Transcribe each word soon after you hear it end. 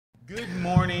Good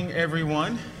morning,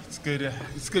 everyone. It's good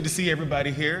to see everybody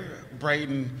here, bright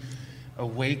and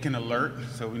awake and alert.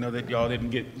 So we know that y'all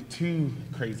didn't get too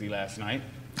crazy last night.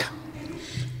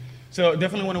 So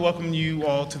definitely want to welcome you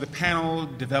all to the panel,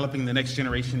 Developing the Next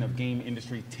Generation of Game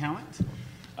Industry Talent.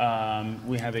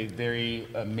 We have a very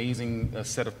amazing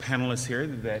set of panelists here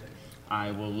that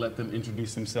I will let them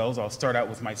introduce themselves. I'll start out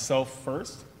with myself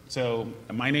first. So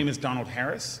my name is Donald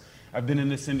Harris. I've been in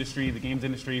this industry, the games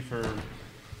industry, for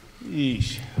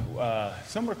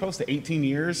somewhere close to 18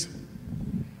 years.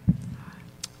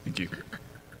 Thank you.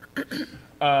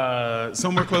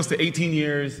 Somewhere close to 18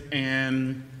 years,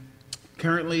 and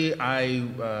currently I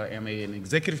am an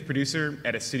executive producer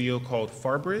at a studio called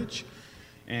Farbridge,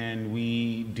 and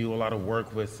we do a lot of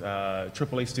work with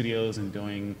AAA studios and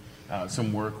doing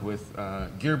some work with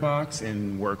Gearbox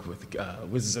and work with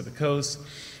Wizards of the Coast.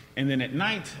 And then at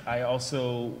night, I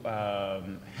also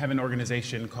have an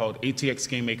organization called ATX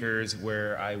Game Makers,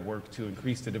 where I work to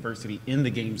increase the diversity in the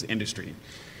games industry.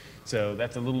 So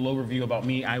that's a little overview about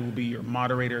me. I will be your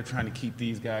moderator, trying to keep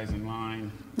these guys in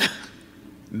line.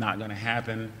 Not going to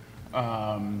happen.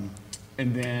 And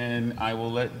then I will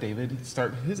let David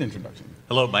start his introduction.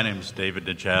 Hello, my name is David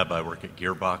Najab. I work at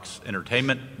Gearbox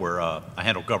Entertainment, where I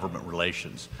handle government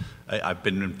relations. I've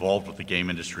been involved with the game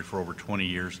industry for over 20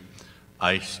 years.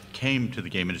 I came to the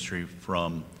game industry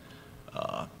from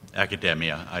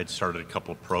academia. I'd started a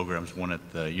couple of programs, one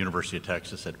at the University of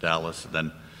Texas at Dallas, and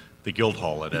then the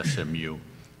Guildhall at SMU.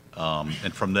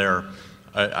 And from there,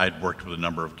 I'd worked with a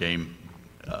number of game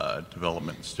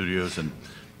development studios and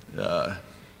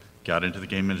got into the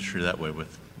game industry that way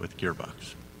with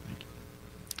Gearbox.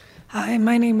 Hi,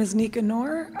 my name is Nika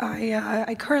Noor.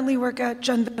 I currently work at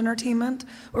Genv Entertainment,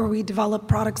 where we develop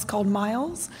products called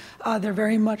Miles. They're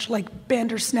very much like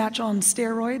Bandersnatch on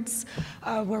steroids,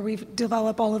 where we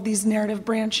develop all of these narrative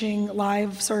branching,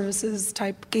 live services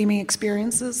type gaming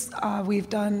experiences. We've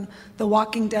done The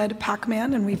Walking Dead,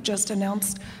 Pac-Man, and we've just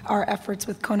announced our efforts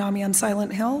with Konami on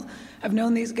Silent Hill. I've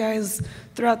known these guys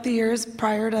throughout the years.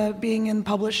 Prior to being in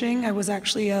publishing, I was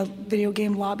actually a video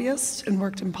game lobbyist and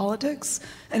worked in politics,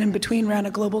 and in between ran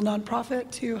a global nonprofit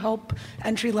to help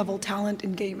entry-level talent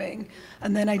in gaming.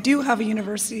 And then I do have a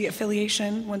university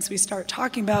affiliation once we start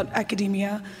talking about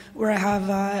academia, where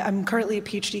I'm currently a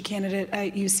PhD candidate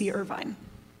at UC Irvine.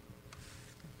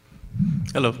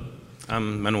 Hello,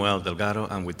 I'm Manuel Delgado.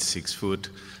 I'm with 6 Foot.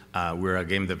 We're a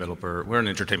game developer. We're an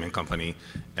entertainment company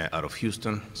out of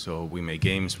Houston. So we make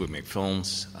games, we make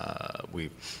films, we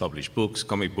publish books,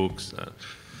 comic books, a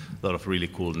lot of really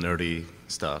cool, nerdy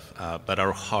stuff. But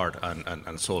our heart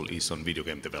and soul is on video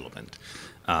game development.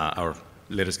 Our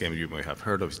latest game you may have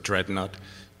heard of is Dreadnought.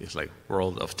 It's like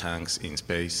World of Tanks in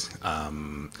space. I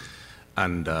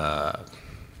have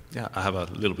a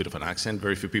little bit of an accent.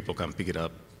 Very few people can pick it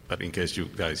up. But in case you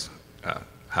guys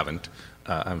haven't,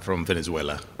 I'm from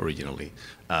Venezuela originally,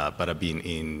 but I've been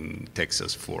in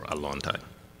Texas for a long time.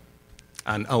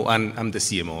 And I'm the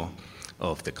CMO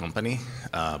of the company,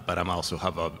 but I also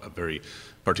have a very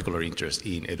particular interest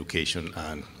in education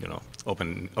and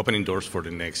opening doors for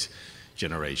the next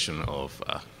generation of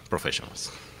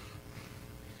professionals.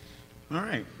 All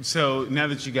right. So now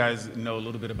that you guys know a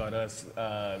little bit about us,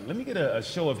 let me get a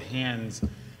show of hands.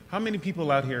 How many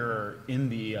people out here are in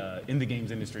the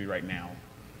games industry right now?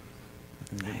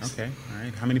 Nice. Okay, all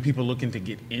right. How many people looking to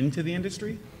get into the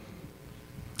industry?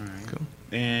 All right. Cool.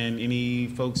 And any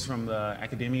folks from the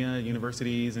academia,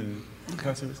 universities, and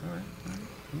professors? All right.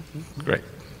 Great.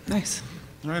 Nice.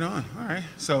 Right on. All right.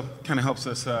 So kind of helps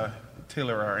us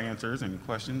tailor our answers and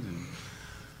questions. And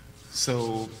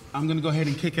so I'm going to go ahead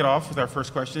and kick it off with our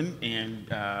first question. And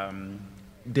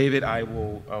David,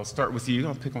 I'll start with you.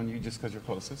 I'll pick on you just because you're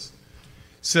closest.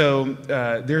 So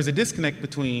there's a disconnect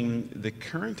between the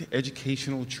current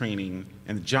educational training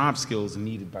and the job skills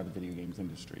needed by the video games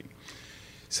industry.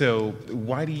 So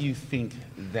why do you think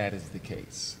that is the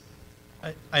case?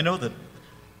 I know that,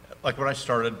 like when I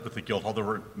started with the Guildhall, there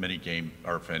weren't many game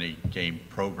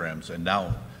programs, and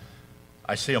now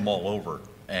I see them all over.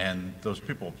 And those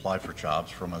people apply for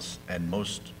jobs from us, and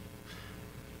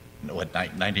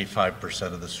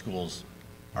 95% of the schools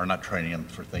are not training them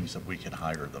for things that we can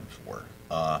hire them for.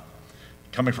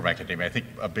 Coming from academia, I think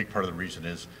a big part of the reason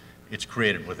is it's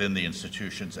created within the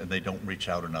institutions, and they don't reach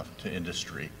out enough to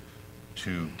industry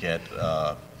to get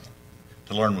to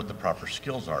learn what the proper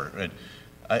skills are. And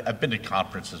I've been to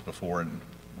conferences before and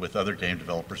with other game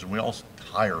developers, and we all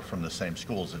hire from the same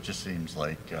schools. It just seems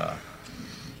like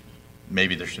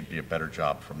maybe there should be a better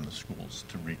job from the schools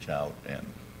to reach out and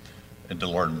to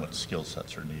learn what skill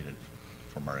sets are needed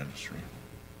from our industry.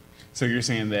 So you're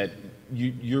saying that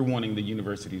you're wanting the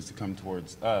universities to come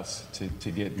towards us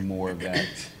to get more of that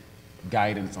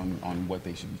guidance on what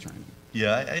they should be training.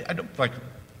 Yeah, I don't like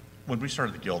when we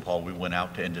started the Guildhall, we went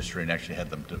out to industry and actually had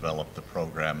them develop the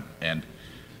program. And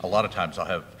a lot of times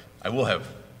I will have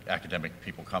academic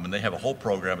people come and they have a whole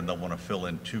program and they'll want to fill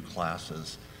in 2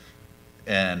 classes.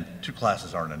 And 2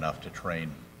 classes aren't enough to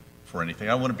train for anything.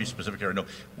 I want to be specific here. I know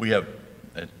we have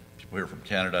people here from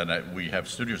Canada and we have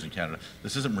studios in Canada.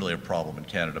 This isn't really a problem in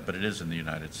Canada, but it is in the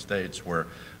United States where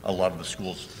a lot of the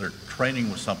schools, they're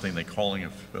training with something they're calling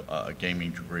a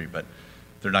gaming degree, but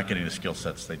they're not getting the skill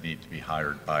sets they need to be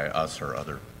hired by us or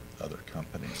other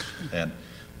companies. And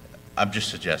I'm just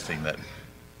suggesting that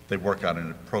they work on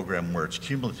a program where it's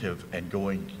cumulative and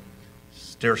going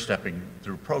stair-stepping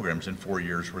through programs in 4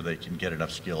 years where they can get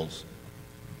enough skills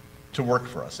to work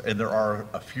for us. And there are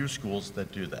a few schools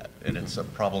that do that, and it's a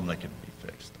problem that can be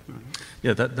fixed.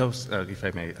 Yeah, that was, if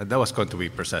I may, that was going to be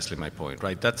precisely my point,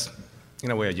 right? That's,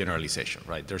 in a way, a generalization,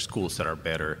 right? There's schools that are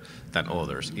better than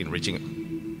others in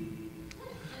reaching.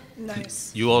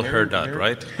 Nice. You all heard that,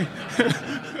 right?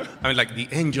 I mean, like, the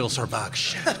angels are back.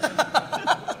 Shit.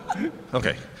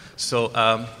 Okay, so.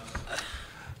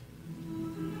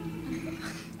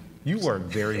 You were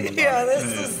very melodic. Yeah, this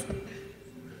is.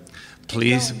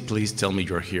 Please tell me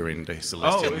you're hearing the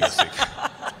celestial music.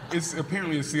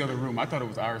 Apparently it's the other room. I thought it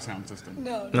was our sound system.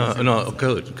 No,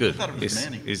 good. thought it was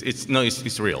Manny.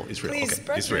 It's real. It's real. Please Okay,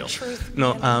 spread it's your real. truth,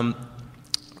 No, Manny.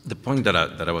 the point that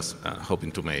I was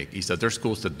hoping to make is that there are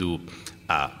schools that do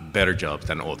a better job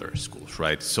than other schools,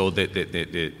 right? So there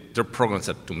are programs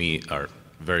that to me are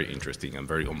very interesting and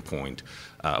very on point.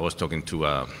 I was talking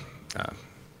to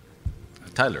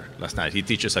Tyler last night. He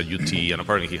teaches at UT, and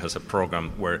apparently he has a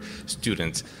program where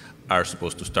students are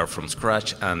supposed to start from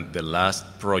scratch, and the last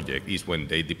project is when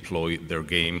they deploy their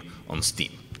game on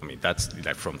Steam. I mean, that's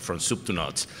like from soup to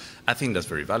nuts. I think that's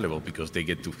very valuable because they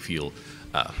get to feel,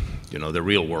 the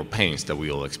real world pains that we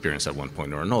all experience at one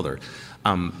point or another.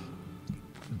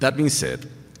 That being said,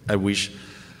 I wish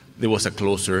there was a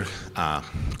closer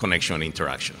connection,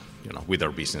 interaction, with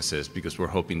our businesses, because we're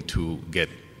hoping to get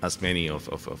as many of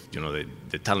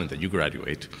the talent that you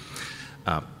graduate,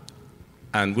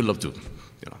 and we'd love to,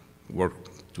 work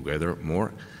together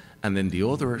more. And then the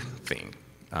other thing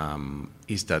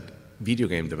is that video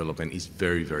game development is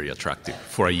very, very attractive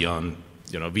for a young,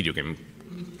 video game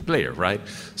player, right?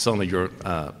 Suddenly you're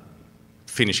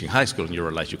finishing high school and you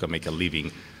realize you can make a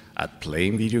living at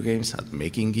playing video games, at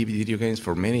making video games.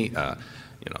 For many,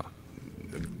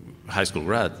 high school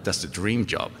grad, that's the dream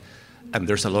job. And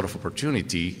there's a lot of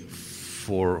opportunity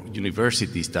for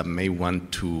universities that may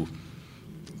want to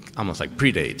almost like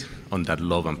predate on that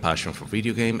love and passion for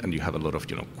video game, and you have a lot of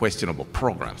questionable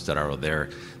programs that are out there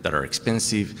that are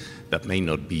expensive, that may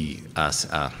not be as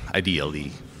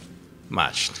ideally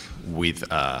matched with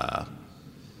our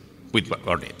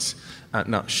needs.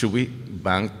 Now, should we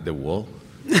bang the wall?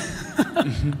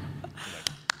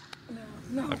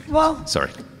 No. Okay. Well,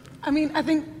 Sorry. I mean, I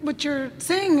think what you're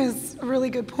saying is a really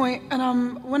good point.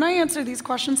 And when I answer these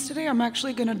questions today, I'm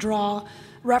actually going to draw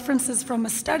references from a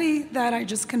study that I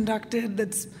just conducted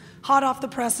that's hot off the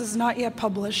press, is not yet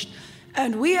published.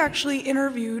 And we actually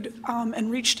interviewed and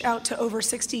reached out to over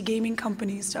 60 gaming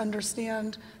companies to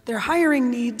understand their hiring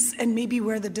needs and maybe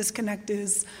where the disconnect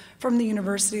is from the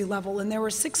university level. And there were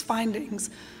 6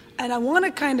 findings. And I want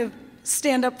to kind of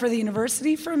stand up for the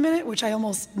university for a minute, which I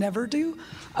almost never do,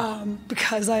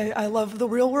 because I love the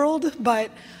real world.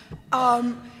 But,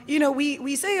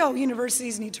 we say,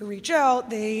 universities need to reach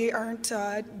out. They aren't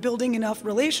building enough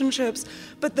relationships.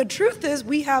 But the truth is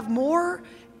we have more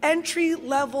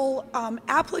entry-level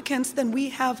applicants than we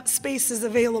have spaces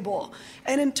available.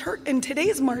 And in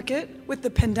today's market, with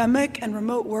the pandemic and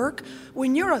remote work,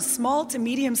 when you're a small to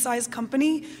medium-sized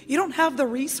company, you don't have the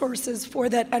resources for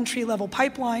that entry-level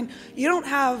pipeline. You don't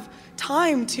have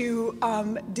time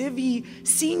to divvy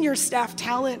senior staff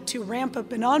talent to ramp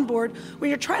up and onboard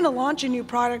when you're trying to launch a new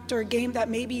product or a game that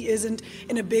maybe isn't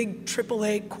in a big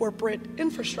AAA corporate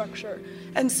infrastructure.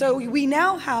 And so we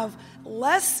now have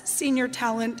less senior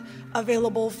talent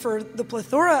available for the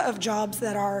plethora of jobs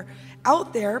that are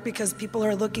out there, because people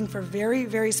are looking for very,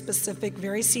 very specific,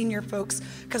 very senior folks,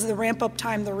 because of the ramp-up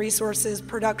time, the resources,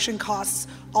 production costs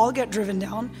all get driven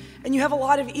down. And you have a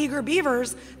lot of eager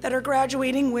beavers that are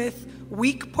graduating with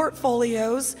weak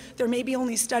portfolios. They're maybe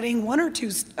only studying 1 or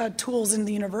 2 tools in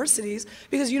the universities,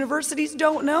 because universities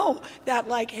don't know that,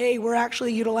 hey, we're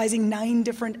actually utilizing 9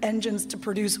 different engines to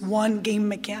produce 1 game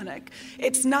mechanic.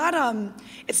 It's not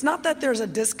that there's a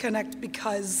disconnect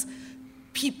because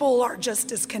people are just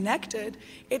disconnected.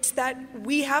 It's that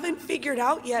we haven't figured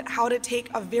out yet how to take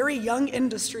a very young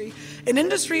industry, an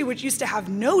industry which used to have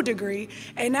no degree,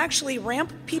 and actually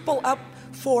ramp people up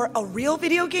for a real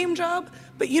video game job.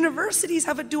 But universities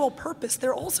have a dual purpose.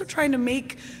 They're also trying to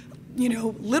make,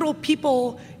 little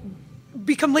people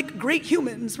become like great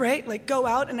humans, right? Like go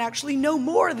out and actually know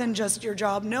more than just your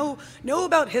job, know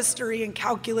about history and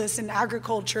calculus and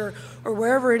agriculture or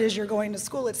wherever it is you're going to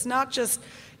school. It's not just,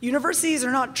 universities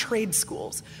are not trade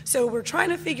schools. So we're trying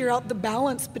to figure out the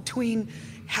balance between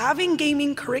having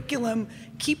gaming curriculum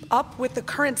keep up with the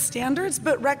current standards,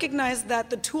 but recognize that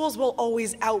the tools will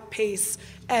always outpace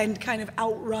and kind of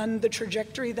outrun the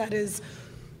trajectory that is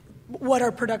what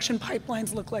our production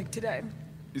pipelines look like today.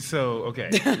 So, okay.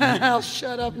 I'll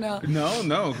shut up now.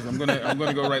 No, because I'm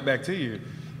gonna go right back to you,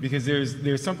 because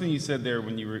there's something you said there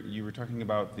when you were talking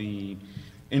about the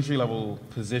entry-level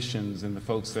positions and the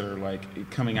folks that are like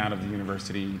coming out of the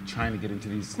university trying to get into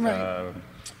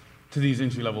these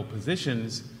entry-level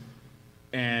positions,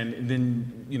 and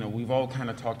then we've all kind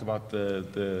of talked about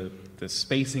the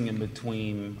spacing in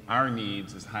between our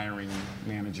needs as hiring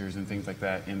managers and things like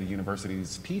that in the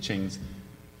university's teachings.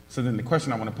 So then the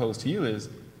question I want to pose to you is,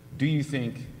 do you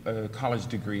think a college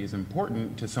degree is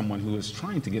important to someone who is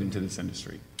trying to get into this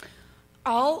industry?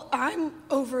 I'm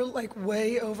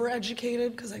way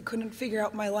overeducated because I couldn't figure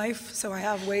out my life, so I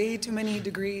have way too many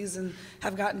degrees and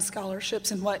have gotten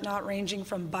scholarships and whatnot, ranging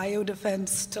from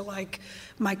biodefense to like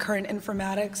my current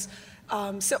informatics.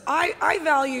 So I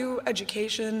value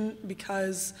education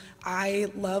because I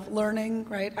love learning,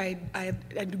 right?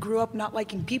 I grew up not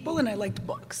liking people and I liked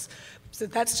books. So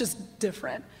that's just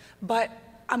different. But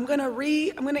I'm gonna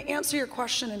answer your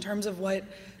question in terms of what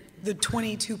the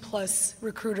 22 plus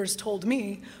recruiters told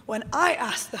me when I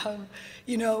asked them,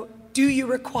 do you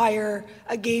require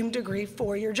a game degree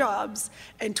for your jobs?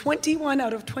 And 21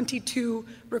 out of 22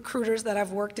 recruiters that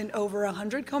have worked in over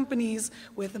 100 companies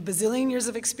with a bazillion years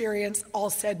of experience all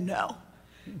said no.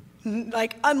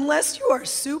 Like, unless you are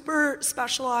super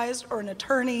specialized or an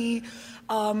attorney,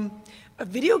 a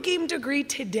video game degree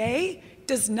today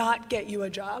does not get you a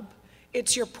job.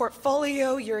 It's your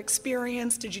portfolio, your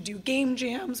experience. Did you do game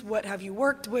jams? What have you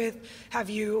worked with? Have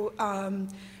you done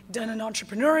an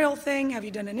entrepreneurial thing? Have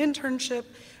you done an internship?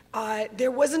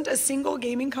 There wasn't a single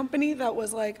gaming company that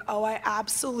was like, oh, I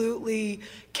absolutely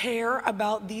care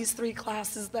about these 3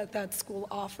 classes that school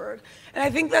offered. And I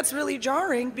think that's really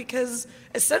jarring because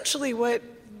essentially what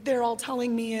they're all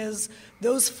telling me is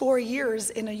those 4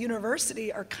 years in a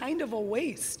university are kind of a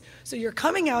waste. So you're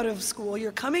coming out of school,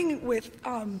 you're coming with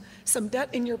some debt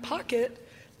in your pocket,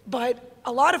 but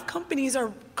a lot of companies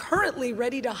are currently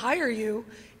ready to hire you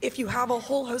if you have a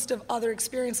whole host of other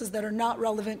experiences that are not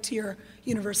relevant to your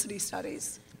university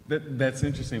studies. That's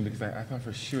interesting, because I thought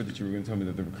for sure that you were going to tell me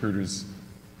that the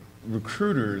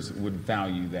recruiters would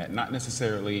value that, not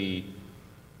necessarily.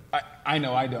 I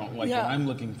know I don't. Like, when I'm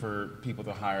looking for people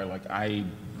to hire, like, I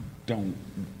don't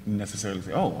necessarily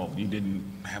say, oh, well, you didn't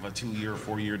have a 2-year or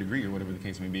 4-year degree or whatever the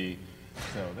case may be.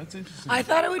 So that's interesting. I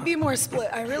thought it would be more split.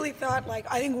 I really thought,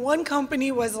 I think one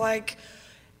company was like,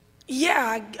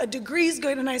 yeah, a degree's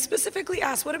good. And I specifically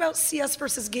asked, what about CS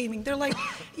versus gaming? They're like,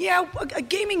 yeah, a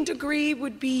gaming degree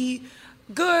would be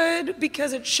good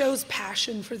because it shows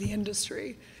passion for the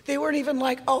industry. They weren't even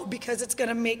like, oh, because it's going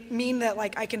to mean that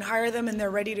I can hire them and they're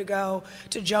ready to go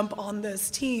to jump on this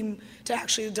team to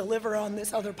actually deliver on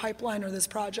this other pipeline or this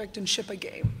project and ship a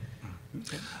game.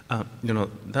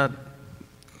 That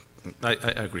I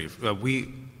agree.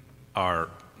 We are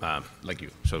like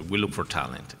you, so we look for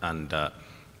talent, and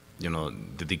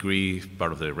the degree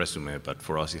part of the resume, but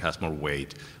for us it has more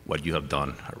weight what you have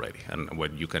done already and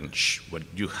what you can what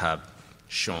you have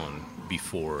shown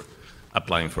before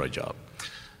applying for a job.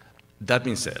 That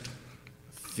being said,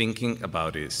 thinking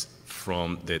about it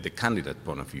from the candidate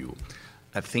point of view,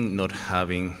 I think not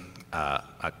having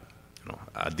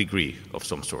a degree of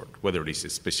some sort, whether it is a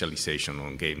specialization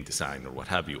on game design or what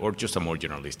have you, or just a more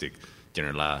generalistic,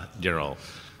 general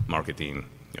marketing,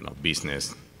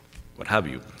 business, what have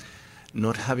you,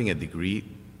 not having a degree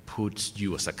puts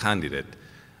you as a candidate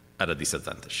at a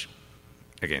disadvantage.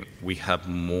 Again, we have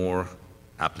more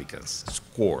applicants,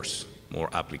 scores, more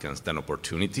applicants than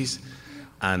opportunities.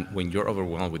 And when you're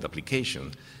overwhelmed with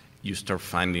application, you start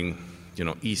finding,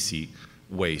 easy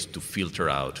ways to filter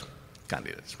out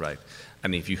candidates, right?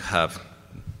 And if you have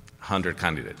 100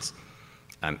 candidates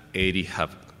and 80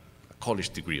 have a college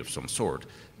degree of some sort,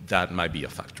 that might be a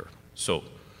factor. So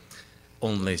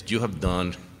unless you have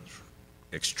done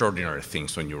extraordinary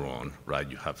things on your own, right?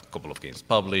 You have a couple of games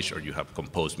published, or you have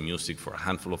composed music for a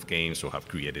handful of games, or have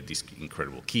created this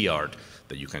incredible key art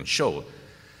that you can show.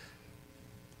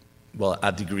 Well,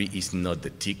 a degree is not the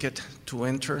ticket to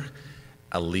enter.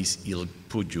 At least it'll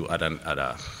put you at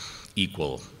a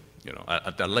equal,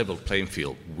 at a level playing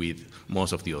field with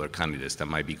most of the other candidates that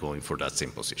might be going for that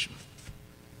same position.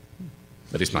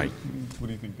 That is my. What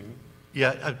do you think, David?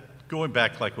 Yeah, going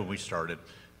back like when we started,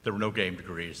 there were no game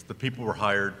degrees. The people were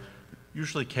hired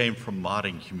usually came from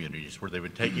modding communities where they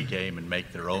would take a game and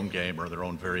make their own game or their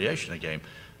own variation of a game.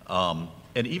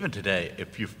 And even today,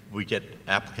 we get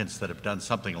applicants that have done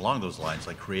something along those lines,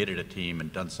 like created a team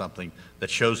and done something that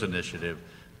shows initiative,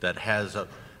 that has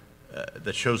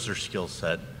that shows their skill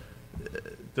set,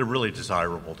 they're really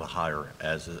desirable to hire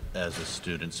as a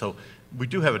student. So we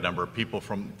do have a number of people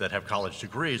that have college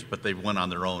degrees, but they went on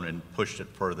their own and pushed it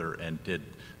further and did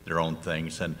their own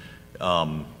things, and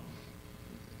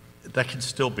that can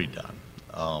still be done.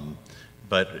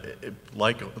 But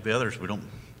like the others,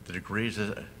 the degrees,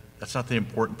 that's not the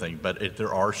important thing. But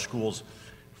there are certain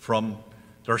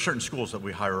schools that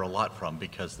we hire a lot from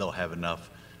because they'll have enough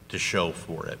to show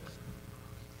for it.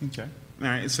 Okay. All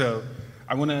right. So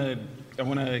I want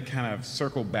to kind of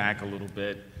circle back a little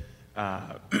bit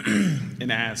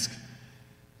and ask.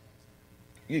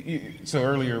 So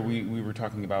earlier we were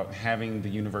talking about having the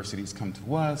universities come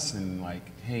to us and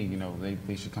like, hey,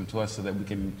 they should come to us so that we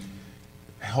can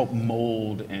help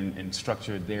mold and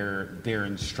structure their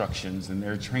instructions and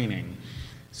their training.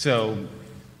 So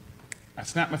I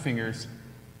snap my fingers,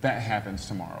 that happens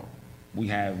tomorrow. We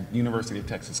have University of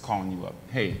Texas calling you up.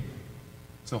 Hey,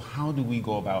 so how do we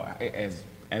go about,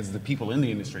 as the people in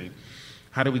the industry,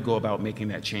 how do we go about making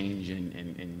that change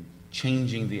and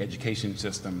changing the education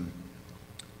system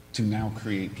to now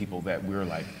create people that we're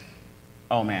like,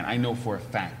 oh man, I know for a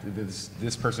fact that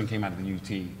this person came out of the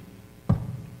UT,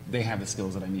 they have the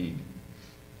skills that I need.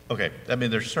 Okay, I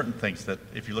mean, there's certain things that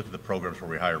if you look at the programs where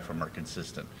we hire from are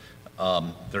consistent.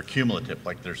 They're cumulative,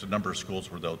 like there's a number of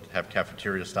schools where they'll have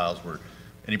cafeteria styles where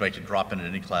anybody can drop in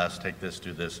any class, take this,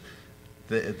 do this.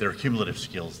 There are cumulative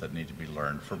skills that need to be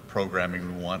learned. For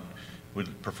programming,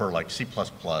 we'd prefer like C++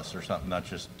 or something, not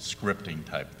just scripting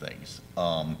type things.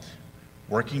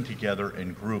 Working together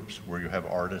in groups where you have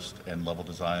artists and level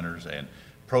designers and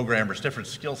programmers, different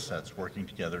skill sets working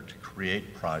together to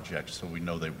create projects so we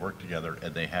know they work together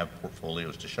and they have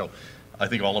portfolios to show. I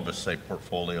think all of us say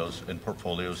portfolios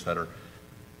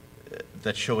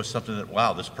that show us something that,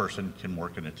 wow, this person can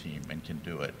work in a team and can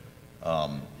do it.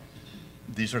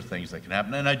 These are things that can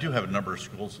happen. And I do have a number of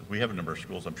schools,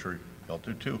 I'm sure y'all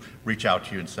do too, reach out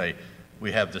to you and say,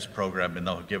 we have this program, and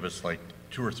they'll give us like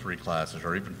 2 or 3 classes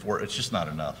or even 4. It's just not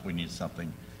enough. We need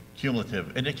something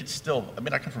cumulative. And it can still,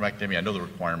 I come from academia, I know the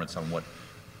requirements on what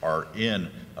are in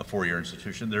a 4-year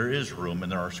institution. There is room,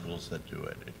 and there are schools that do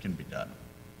it. It can be done.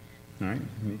 All right.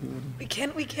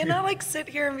 We cannot like sit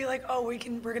here and be like, oh,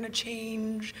 we're gonna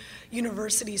change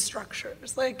university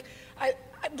structures. Like I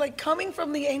like coming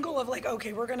from the angle of like,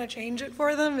 okay, we're gonna change it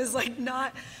for them is like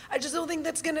not. I just don't think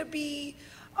that's gonna be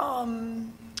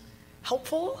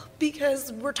helpful,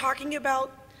 because we're talking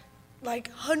about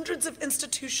like hundreds of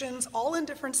institutions, all in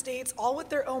different states, all with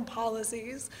their own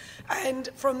policies. And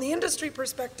from the industry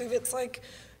perspective, it's like,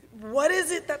 what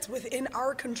is it that's within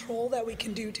our control that we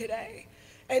can do today?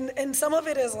 And some of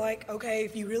it is like, okay,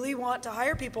 if you really want to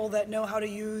hire people that know how to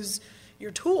use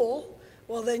your tool,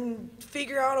 well then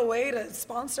figure out a way to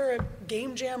sponsor a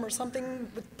game jam or something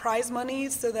with prize money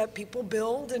so that people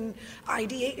build and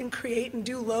ideate and create and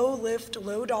do low lift,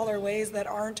 low dollar ways that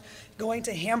aren't going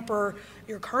to hamper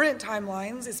your current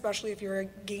timelines, especially if you're a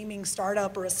gaming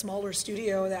startup or a smaller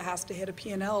studio that has to hit a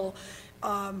P&L.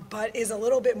 But is a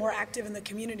little bit more active in the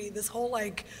community. This whole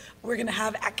like, we're gonna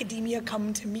have academia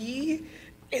come to me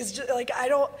is just like,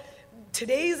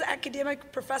 today's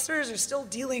academic professors are still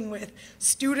dealing with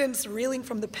students reeling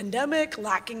from the pandemic,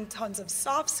 lacking tons of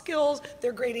soft skills.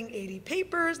 They're grading 80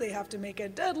 papers, they have to make a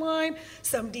deadline.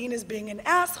 Some dean is being an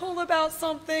asshole about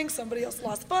something, somebody else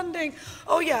lost funding.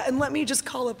 Oh yeah, and let me just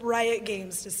call up Riot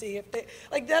Games to see if they,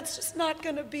 like that's just not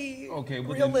gonna be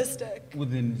realistic.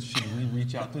 Then should we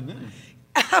reach out to them?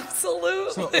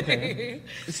 Absolutely.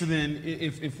 So then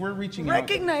if we're reaching out,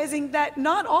 recognizing that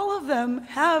not all of them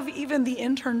have even the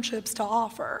internships to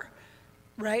offer,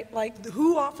 right? Like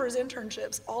who offers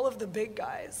internships? All of the big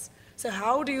guys. So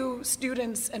how do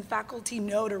students and faculty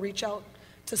know to reach out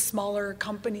to smaller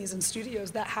companies and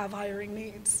studios that have hiring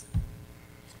needs?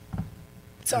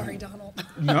 Sorry, Donald.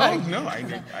 No, I knew what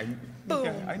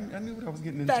I was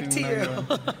getting into. Back to you.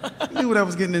 I knew what I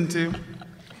was getting into.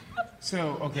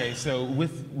 So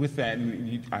with that,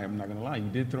 and I am not going to lie, you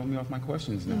did throw me off my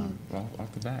questions now,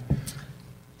 off the bat.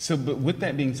 So, but with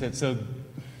that being said, so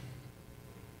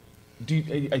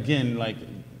again, like,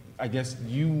 I guess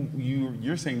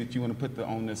you're saying that you want to put the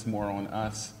onus more on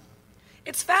us.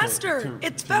 It's faster.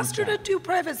 It's faster to reach out. do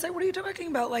private site. What are you talking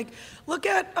about? Like, look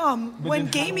at when then how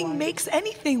do gaming I- makes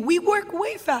anything. We work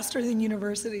way faster than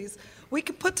universities. We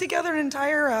could put together an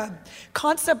entire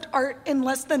concept art in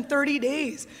less than 30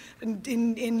 days.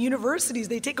 In universities,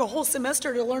 they take a whole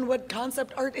semester to learn what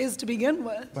concept art is to begin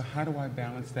with. But how do I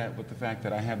balance that with the fact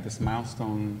that I have this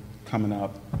milestone coming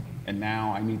up, and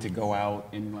now I need to go out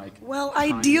and like Well, try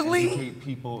and ideally- educate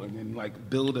people, and then like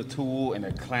build a tool and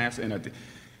a class and a.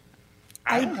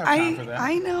 I don't have time for that.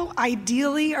 I know.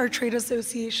 Ideally, our trade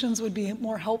associations would be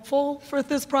more helpful for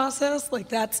this process. Like,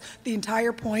 that's the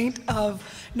entire point of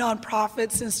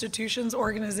nonprofits, institutions,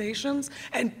 organizations.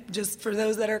 And just for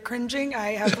those that are cringing,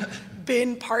 I have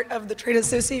been part of the trade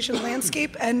association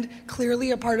landscape and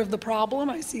clearly a part of the problem.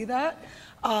 I see that.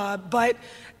 But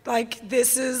like,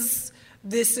 this is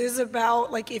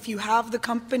about, like, if you have the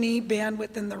company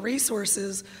bandwidth and the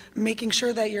resources, making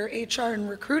sure that your HR and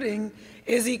recruiting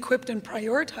is equipped and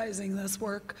prioritizing this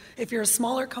work. If you're a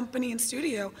smaller company and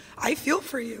studio, I feel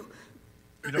for you.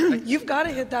 You've got to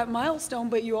hit that milestone,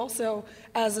 but you also,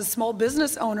 as a small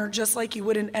business owner, just like you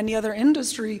would in any other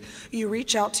industry, you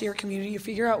reach out to your community, you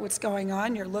figure out what's going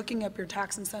on, you're looking up your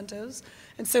tax incentives.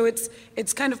 And so it's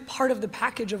kind of part of the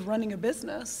package of running a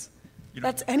business.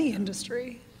 That's any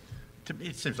industry. To me,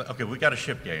 it seems like, okay, we got to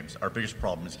ship games. Our biggest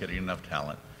problem is getting enough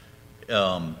talent.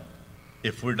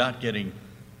 If we're not getting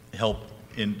help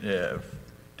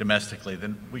domestically,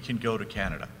 then we can go to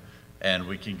Canada, and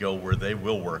we can go where they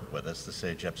will work with us. The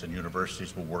Sage Epson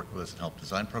universities will work with us and help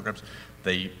design programs.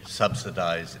 They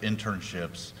subsidize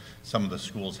internships. Some of the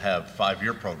schools have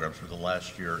 5-year programs where the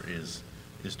last year is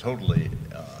totally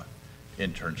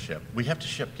internship. We have to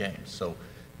ship games, so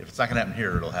if it's not going to happen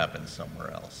here, it'll happen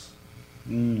somewhere else.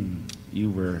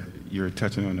 You're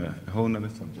touching on a whole nother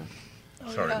subject.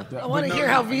 Sorry. I want to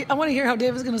hear how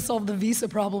David's going to solve the visa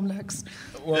problem next.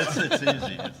 It's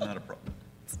easy. It's not a problem.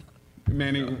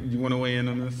 Manny, you want to weigh in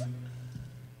on this?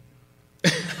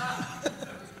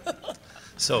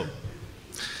 So,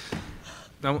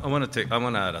 I want to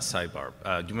add a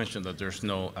sidebar. You mentioned that there's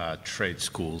no trade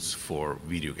schools for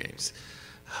video games.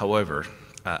 However,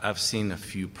 I've seen a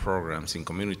few programs in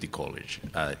community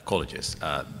colleges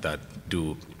that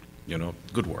do,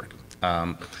 good work.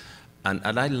 And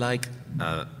I like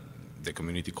the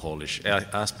community college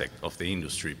aspect of the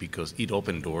industry because it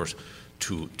opened doors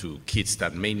to kids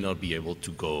that may not be able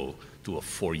to go to a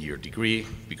 4-year degree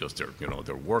because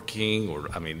they're working, or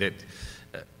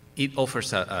it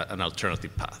offers an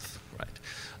alternative path, right?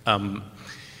 I'm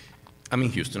in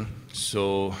Houston,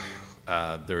 so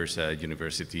there's a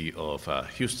University of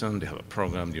Houston. They have a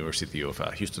program. The University of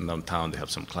Houston downtown. They have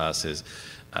some classes.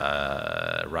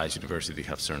 Rice University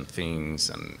have certain things,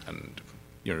 and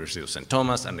University of St.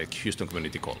 Thomas and the Houston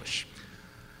Community College.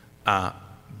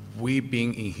 We've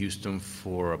been in Houston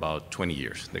for about 20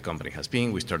 years. The company has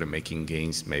been. We started making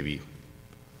games maybe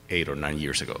 8 or 9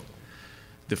 years ago.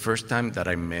 The first time that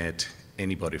I met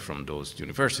anybody from those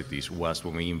universities was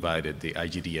when we invited the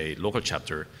IGDA local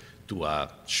chapter to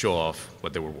show off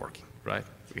what they were working, right?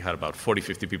 We had about 40,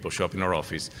 50 people show up in our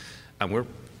office, and we're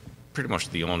pretty much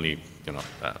the only,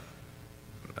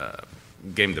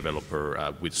 game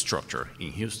developer with structure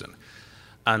in Houston.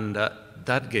 And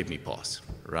that gave me pause,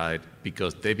 right?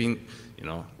 Because they've been,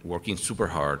 working super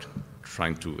hard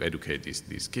trying to educate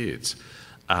these kids,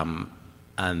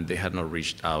 and they had not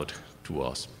reached out to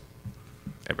us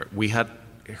ever. We had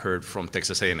heard from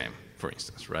Texas A&M, for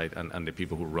instance, right? And the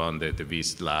people who run the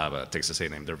VIS lab at Texas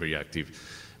A&M, they're very active,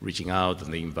 reaching out,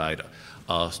 and they invite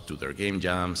us to their game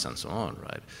jams and so on,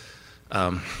 right?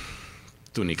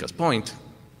 To Nika's point,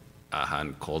 I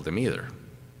hadn't called them either.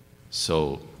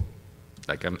 So,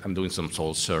 like, I'm doing some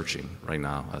soul searching right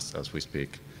now as we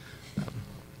speak.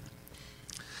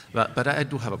 But I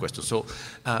do have a question. So,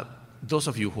 those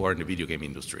of you who are in the video game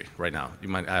industry right now, you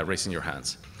mind raising your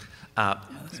hands.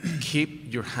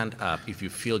 Keep your hand up if you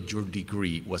feel your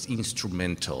degree was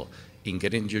instrumental in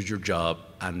getting you your job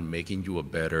and making you a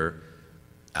better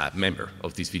member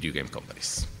of these video game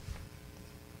companies.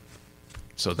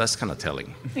 So that's kind of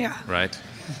telling, right?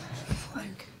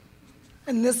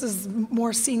 And this is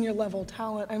more senior level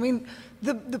talent. I mean,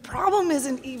 the problem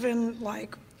isn't even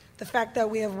like the fact that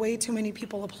we have way too many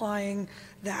people applying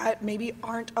that maybe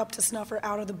aren't up to snuff or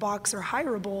out of the box or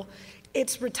hireable.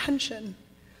 It's retention.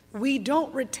 We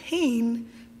don't retain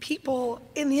people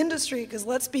in the industry, because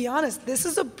let's be honest, this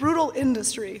is a brutal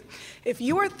industry. If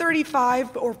you are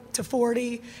 35 or to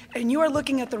 40 and you are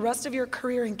looking at the rest of your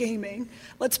career in gaming,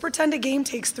 let's pretend a game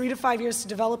takes 3 to 5 years to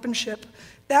develop and ship.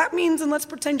 That means, and let's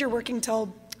pretend you're working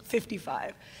till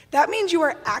 55. That means you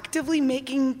are actively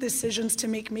making decisions to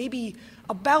make maybe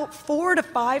about 4 to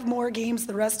 5 more games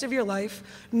the rest of your life,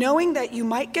 knowing that you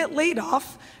might get laid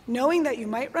off, knowing that you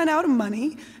might run out of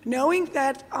money, knowing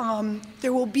that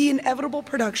there will be inevitable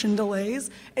production delays,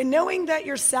 and knowing that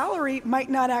your salary might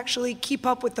not actually keep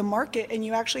up with the market and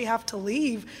you actually have to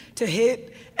leave to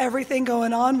hit everything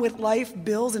going on with life,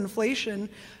 bills, inflation.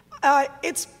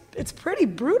 It's pretty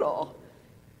brutal.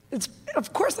 It's,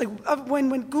 of course, like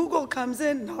when Google comes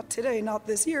in, not today, not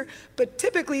this year, but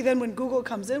typically then when Google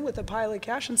comes in with a pile of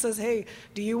cash and says, hey,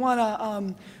 do you want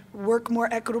to work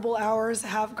more equitable hours,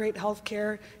 have great health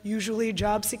care, usually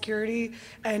job security,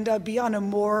 and be on a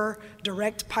more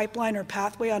direct pipeline or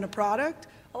pathway on a product?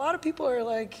 A lot of people are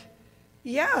like,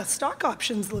 yeah, stock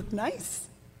options look nice.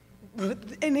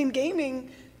 And in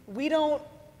gaming, we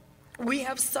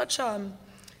have such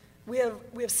we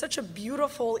have such a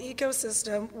beautiful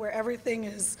ecosystem where everything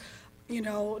is,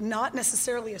 not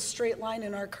necessarily a straight line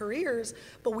in our careers,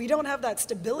 but we don't have that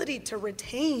stability to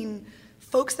retain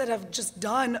folks that have just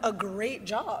done a great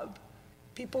job.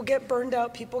 People get burned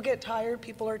out, people get tired,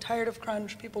 people are tired of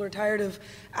crunch, people are tired of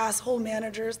asshole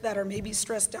managers that are maybe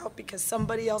stressed out because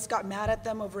somebody else got mad at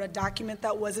them over a document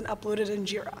that wasn't uploaded in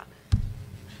Jira.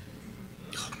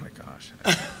 Oh my gosh.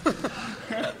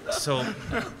 So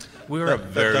we're a That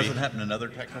very doesn't happen in other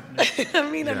tech companies? I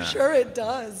mean, I'm sure it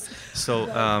does. So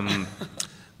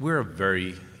we're a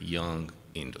very young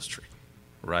industry,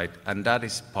 right? And that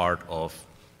is part of,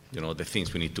 the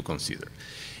things we need to consider.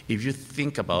 If you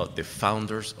think about the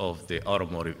founders of the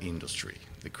automotive industry,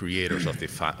 the creators of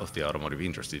the automotive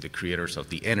industry, the creators of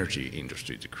the energy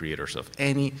industry, the creators of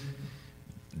any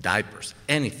diapers,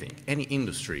 anything, any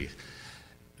industry,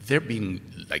 they've been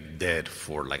like dead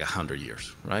for like 100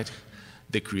 years, right?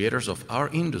 The creators of our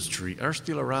industry are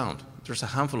still around. There's a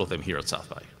handful of them here at South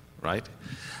by, right?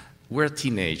 We're a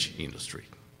teenage industry.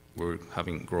 We're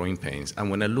having growing pains.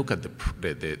 And when I look at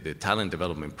the talent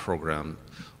development program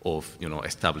of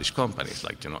established companies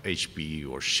like HP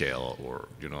or Shell or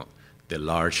the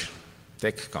large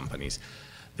tech companies,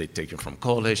 they take you from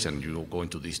college and you go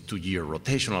into this 2-year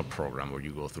rotational program where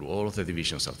you go through all of the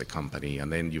divisions of the company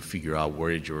and then you figure out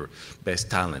where is your best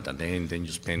talent and then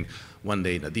you spend one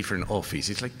day in a different office.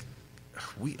 It's like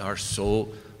we are so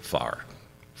far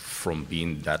from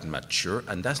being that mature,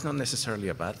 and that's not necessarily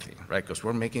a bad thing, right? Because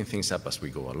we're making things up as we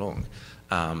go along.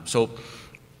 I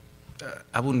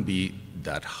wouldn't be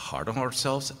that hard on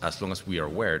ourselves as long as we are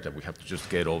aware that we have to just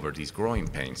get over these growing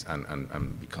pains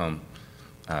and become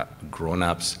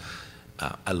grown-ups.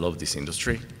 I love this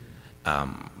industry.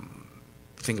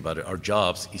 Think about it, our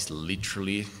jobs is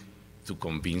literally to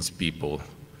convince people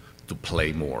to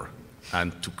play more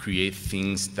and to create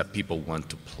things that people want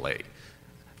to play.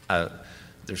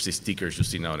 There's these stickers you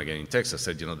see now and again in Texas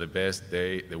that,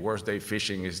 the worst day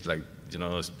fishing is like,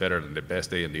 it's better than the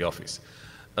best day in the office.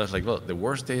 I was like, well, the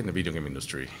worst day in the video game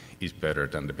industry is better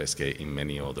than the best day in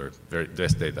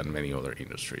best day than many other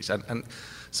industries. And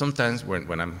sometimes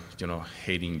when I'm,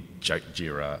 hating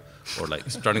Jira or like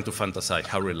starting to fantasize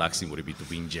how relaxing would it be to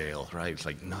be in jail, right? It's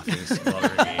like nothing's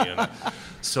bothering me.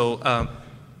 So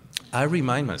I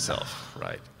remind myself,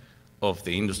 right, of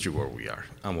the industry where we are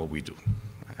and what we do.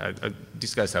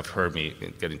 These guys have heard me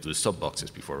get into the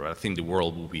soapboxes before, but I think the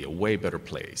world will be a way better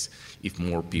place if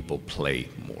more people play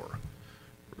more.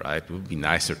 Right? We'll be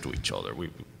nicer to each other.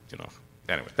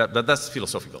 Anyway, that's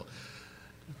philosophical.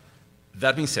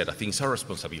 That being said, I think it's our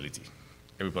responsibility,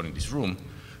 everybody in this room,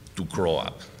 to grow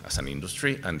up as an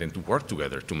industry and then to work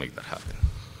together to make that happen.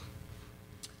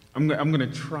 I'm going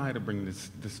to try to bring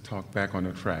this talk back on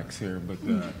the tracks here, but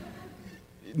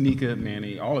Nika,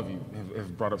 Manny, all of you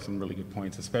have brought up some really good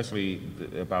points, especially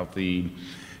about the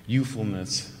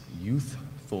youthfulness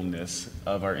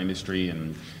of our industry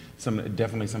and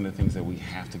definitely some of the things that we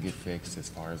have to get fixed as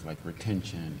far as like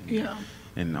retention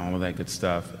and all of that good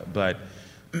stuff. But,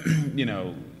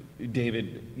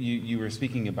 David, you were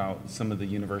speaking about some of the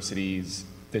universities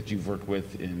that you've worked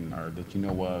with or that you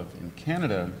know of in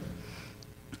Canada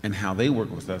and how they work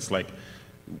with us. Like,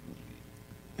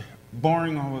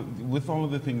 with all of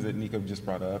the things that Nico just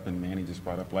brought up and Manny just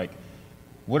brought up, like,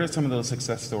 what are some of those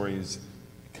success stories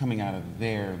coming out of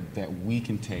there that we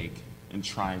can take and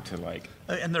try to like?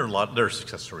 And there are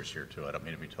success stories here too. I don't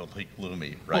mean to be totally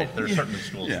gloomy, right? There are certainly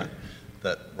schools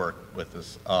that work with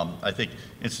this. I think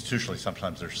institutionally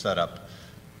sometimes they're set up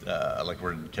like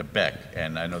we're in Quebec,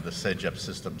 and I know the CEGEP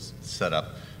system's set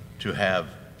up to have,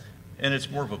 and it's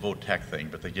more of a VOTEC thing,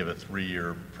 but they give a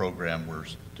 3-year program where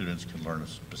students can learn a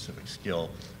specific skill,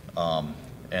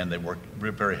 and they work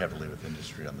very heavily with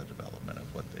industry on the development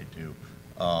of what they do.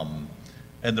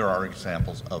 And there are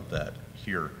examples of that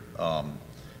here,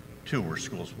 too, where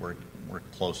schools work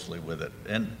closely with it.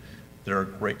 And there are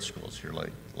great schools here,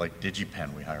 like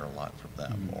DigiPen, we hire a lot from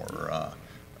them, or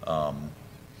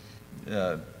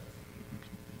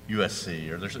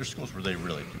USC, or there's schools where they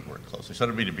really do work closely. So I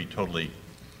don't mean to be totally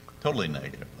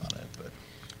negative on it, but.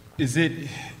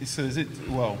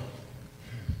 Well.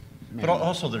 But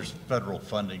also there's federal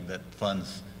funding that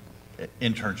funds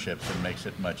internships and makes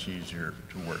it much easier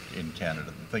to work in Canada,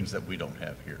 the things that we don't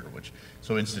have here,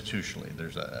 so institutionally,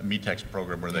 there's a METEX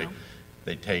program where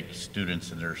they take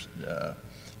students in their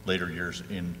later years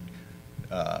in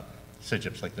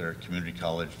CEGEPs, like their community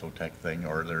college, VOTEC thing,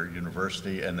 or their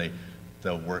university, and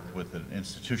they'll work with an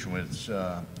institution.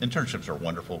 Internships are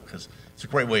wonderful because it's a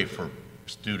great way for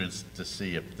students to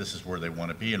see if this is where they want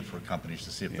to be, and for companies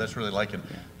to see if that's where they like, and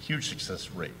huge success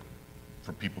rate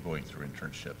for people going through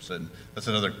internships. And that's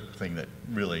another thing that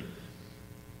really,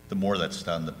 the more that's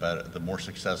done, the better, the more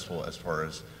successful as far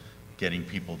as getting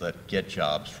people that get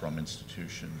jobs from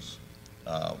institutions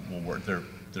will work. They're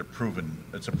proven,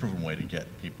 it's a proven way to get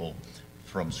people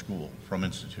from school, from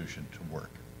institution to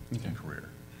work and career.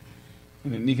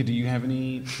 Nika, do you have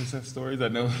any success stories? I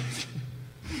know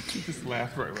you just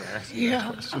laughed right when I asked you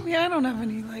that question. I mean, I don't have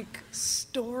any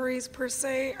stories per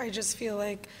se. I just feel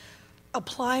like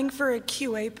applying for a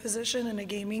QA position in a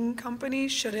gaming company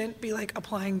shouldn't be like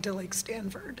applying to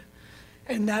Stanford.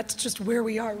 And that's just where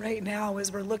we are right now,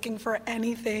 is we're looking for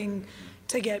anything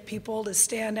to get people to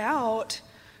stand out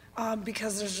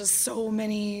because there's just so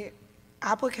many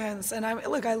applicants. And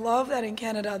I love that in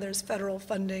Canada there's federal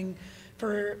funding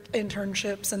for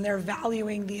internships and they're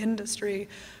valuing the industry.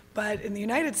 But in the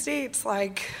United States,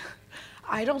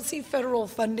 I don't see federal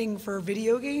funding for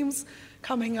video games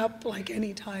coming up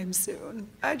anytime soon.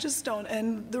 I just don't.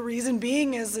 And the reason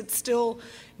being is it's still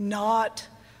not,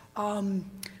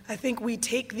 I think we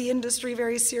take the industry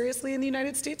very seriously in the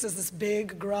United States as this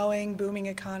big, growing, booming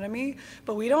economy,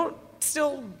 but we don't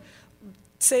still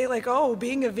say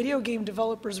being a video game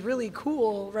developer is really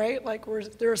cool, right?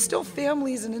 There are still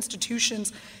families and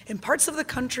institutions in parts of the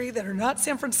country that are not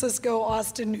San Francisco,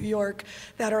 Austin, New York,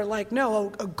 that are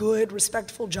no, a good,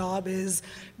 respectful job is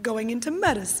going into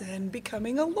medicine,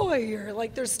 becoming a lawyer.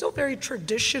 There's still very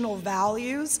traditional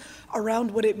values around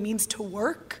what it means to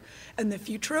work and the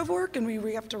future of work, and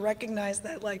we have to recognize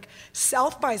that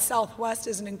South by Southwest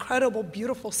is an incredible,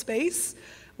 beautiful space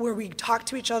where we talk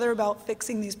to each other about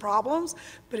fixing these problems.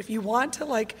 But if you want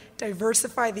to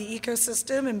diversify the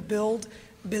ecosystem and build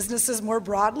businesses more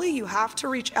broadly, you have to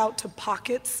reach out to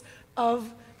pockets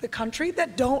of the country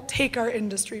that don't take our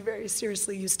industry very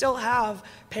seriously. You still have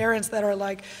parents that are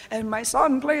and my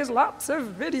son plays lots of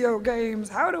video games.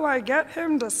 How do I get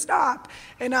him to stop?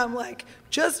 And I'm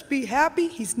just be happy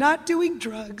he's not doing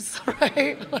drugs,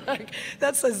 right?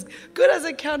 That's as good as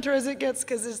a counter as it gets,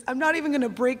 because I'm not even gonna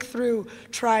break through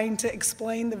trying to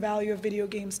explain the value of video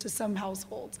games to some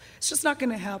households. It's just not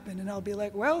gonna happen. And I'll be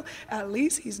well, at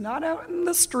least he's not out in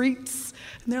the streets.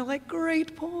 And they're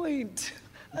great point.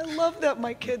 I love that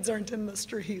my kids aren't in the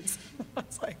streets.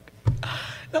 It's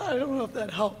no, I don't know if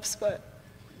that helps, but.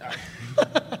 As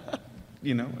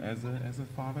a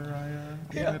father, I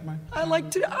had my. I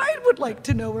would like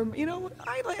to know where,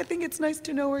 I think it's nice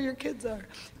to know where your kids are.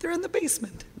 They're in the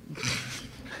basement.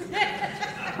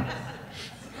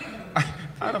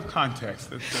 Out of context,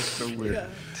 that's so weird. Yeah.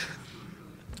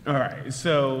 All right,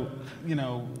 so,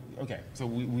 so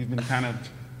we've been kind of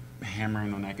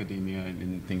hammering on academia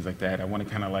and things like that. I want to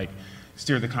kind of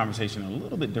steer the conversation a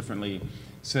little bit differently.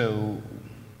 So,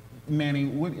 Manny,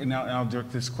 and I'll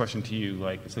direct this question to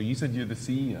you. So you said you're the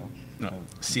CEO? No,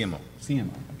 CMO. CMO,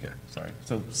 okay, sorry.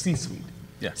 So C-suite.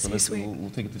 Yeah. So C-suite.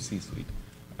 we'll take it to C-suite.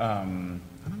 I don't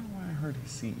know why I heard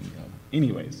CEO.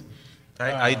 Anyways.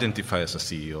 I identify as a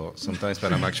CEO sometimes,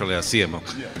 but I'm actually a CMO.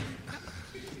 Yeah.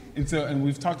 And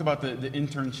we've talked about the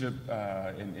internship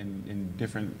in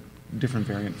different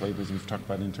variant flavors. We've talked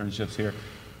about internships here.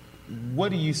 What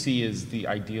do you see as the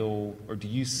ideal, or do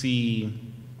you see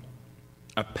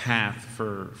a path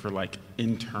for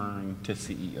intern to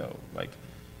CEO?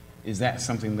 Is that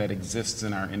something that exists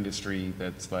in our industry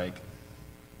that's or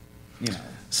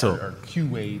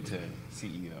QA to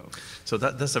CEO? So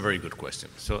that's a very good question.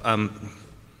 So I'm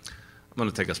going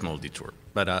to take a small detour.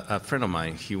 But a friend of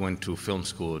mine, he went to film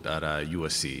school at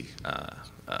USC,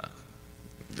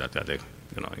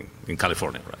 in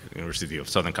California, right? University of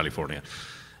Southern California.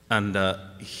 And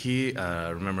I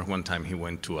remember one time he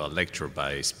went to a lecture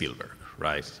by Spielberg,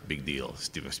 right? Big deal.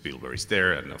 Steven Spielberg is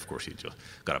there, and of course he just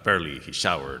got up early, he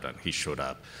showered, and he showed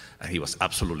up. And he was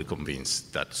absolutely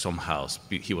convinced that somehow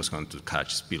he was going to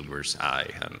catch Spielberg's eye,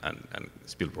 and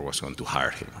Spielberg was going to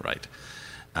hire him, right?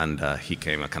 And he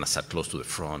came and kind of sat close to the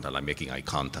front and like making eye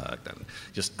contact, and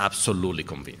just absolutely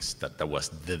convinced that that was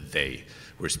the day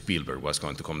where Spielberg was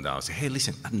going to come down and say, hey,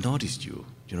 listen, I noticed you,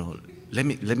 let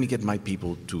me get my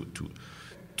people to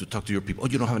talk to your people. Oh,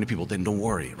 you don't have any people? Then don't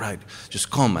worry, right?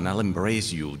 Just come and I'll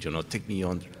embrace you, take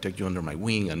you under my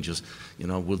wing, and just,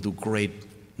 we'll do great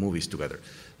movies together.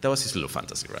 That was his little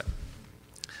fantasy, right?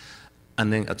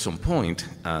 And then at some point,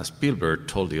 Spielberg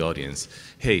told the audience,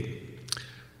 hey,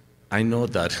 I know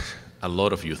that a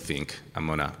lot of you think I'm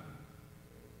gonna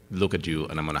look at you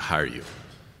and I'm gonna hire you,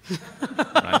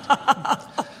 right?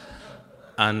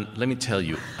 And let me tell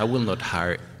you, I will not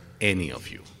hire any of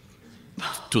you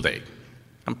today.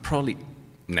 And probably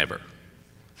never.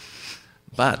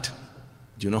 But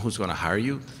do you know who's gonna hire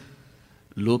you?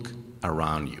 Look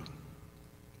around you.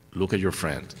 Look at your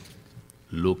friends.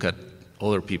 Look at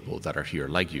other people that are here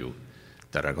like you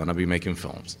that are gonna be making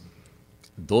films.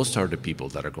 Those are the people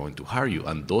that are going to hire you,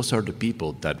 and those are the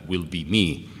people that will be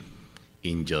me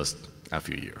in just a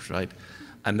few years, right?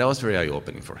 And that was very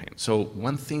eye-opening for him. So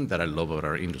one thing that I love about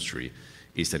our industry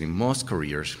is that in most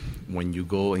careers, when you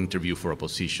go interview for a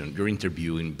position, you're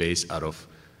interviewing based out of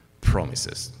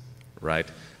promises, right?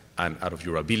 And out of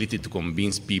your ability to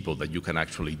convince people that you can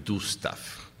actually do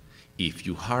stuff. If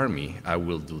you hire me, I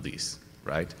will do this,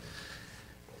 right?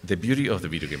 The beauty of the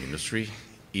video game industry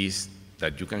is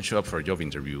that you can show up for a job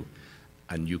interview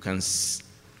and you can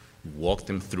walk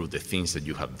them through the things that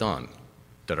you have done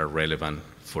that are relevant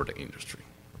for the industry,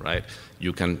 right?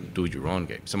 You can do your own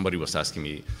game. Somebody was asking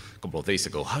me a couple of days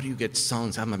ago, how do you get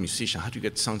songs? I'm a musician. How do you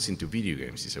get songs into video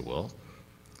games? He said, well,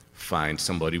 find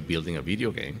somebody building a video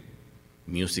game.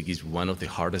 Music is one of the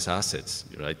hardest assets,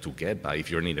 right, to get by if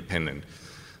you're an independent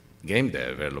game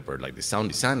developer, like the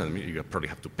sound designer. You probably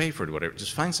have to pay for it, whatever.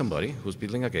 Just find somebody who's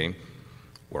building a game,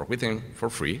 work with them for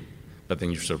free, but then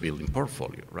you start building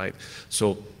portfolio, right?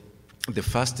 So the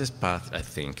fastest path, I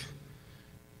think,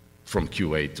 from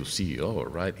QA to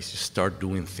CEO, right, is to start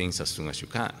doing things as soon as you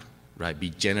can, right?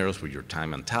 Be generous with your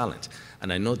time and talent.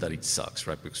 And I know that it sucks,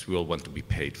 right, because we all want to be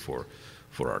paid for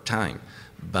our time.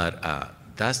 But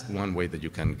that's one way that you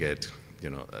can get,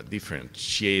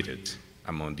 differentiated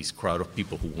among this crowd of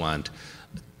people who want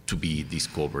to be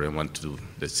discovered and want to do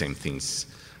the same things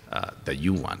that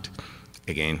you want.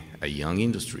 Again, a young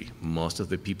industry. Most of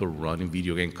the people running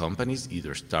video game companies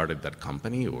either started that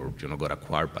company or got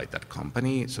acquired by that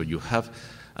company. So you have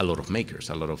a lot of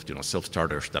makers, a lot of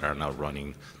self-starters that are now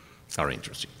running our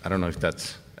industry. I don't know if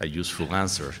that's a useful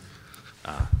answer,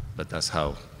 but that's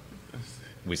how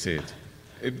we see it.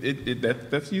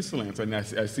 That's a useful answer. And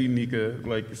I see Nika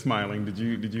like smiling.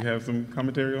 Did you have some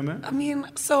commentary on that? I mean,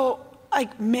 so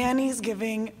like Manny's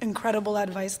giving incredible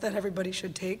advice that everybody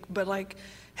should take, but like,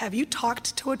 have you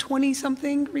talked to a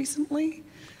 20-something recently?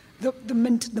 The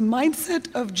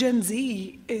mindset of Gen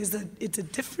Z is it's a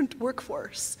different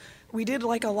workforce. We did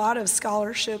like a lot of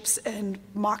scholarships and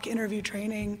mock interview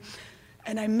training,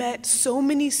 and I met so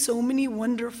many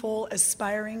wonderful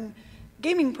aspiring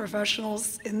gaming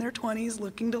professionals in their 20s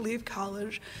looking to leave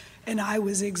college, and I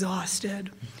was exhausted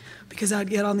because I'd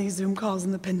get on these Zoom calls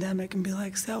in the pandemic and be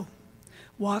like, so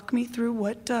walk me through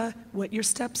what your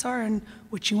steps are and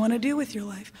what you want to do with your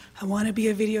life. I want to be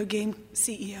a video game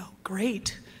CEO.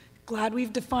 Great. Glad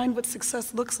we've defined what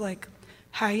success looks like.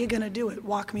 How are you going to do it?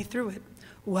 Walk me through it.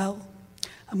 Well,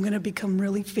 I'm going to become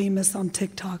really famous on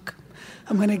TikTok.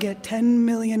 I'm going to get 10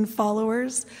 million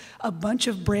followers, a bunch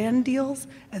of brand deals,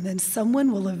 and then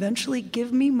someone will eventually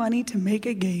give me money to make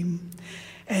a game.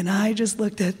 And I just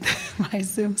looked at my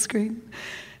Zoom screen,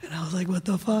 and I was like, what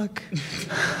the fuck?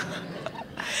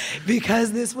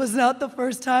 Because this was not the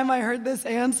first time I heard this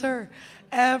answer.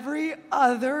 Every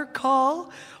other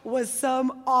call was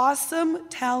some awesome,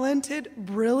 talented,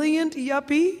 brilliant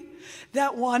yuppie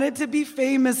that wanted to be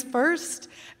famous first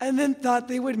and then thought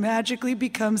they would magically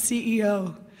become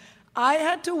CEO. I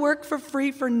had to work for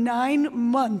free for 9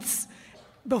 months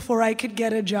before I could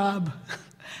get a job.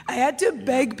 I had to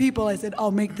beg people. I said,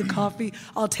 I'll make the coffee,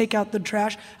 I'll take out the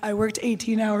trash. I worked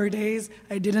 18-hour days.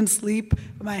 I didn't sleep.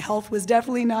 My health was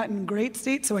definitely not in great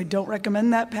state, so I don't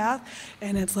recommend that path.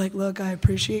 And it's like, look, I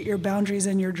appreciate your boundaries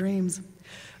and your dreams,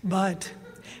 but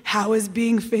how is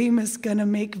being famous gonna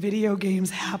make video games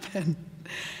happen?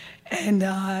 And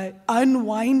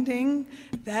unwinding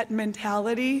that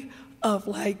mentality of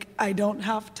like, I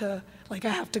have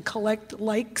to collect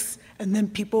likes and then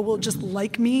people will just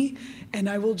like me, and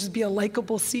I will just be a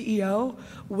likable CEO,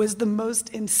 was the most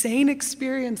insane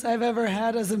experience I've ever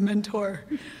had as a mentor.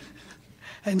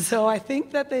 And so I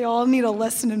think that they all need a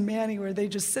lesson in Manny where they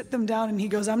just sit them down and he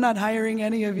goes, I'm not hiring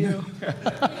any of you.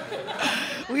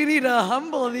 We need to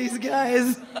humble these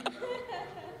guys.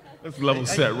 Let's level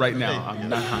set right now. I'm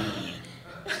not hiring you.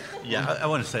 Yeah, I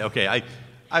want to say, okay,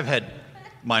 I've had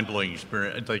mind-blowing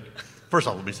experience. Like, first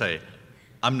of all, let me say,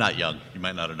 I'm not young. You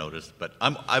might not have noticed, but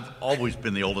I've always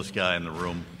been the oldest guy in the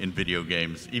room in video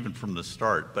games, even from the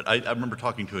start. But I remember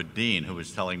talking to a dean who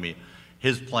was telling me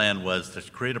his plan was to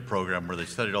create a program where they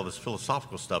studied all this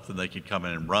philosophical stuff, then they could come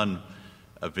in and run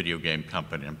a video game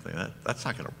company. I'm thinking, that's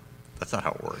not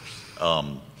how it works.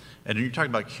 And you're talking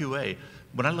about QA.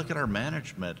 When I look at our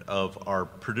management of our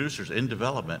producers in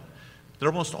development, they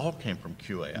almost all came from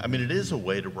QA. I mean, it is a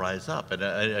way to rise up, and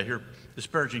I hear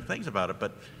disparaging things about it,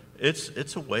 but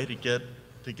it's a way to get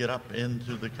up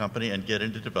into the company and get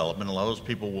into development. A lot of those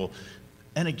people will,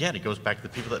 and again, it goes back to the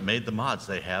people that made the mods.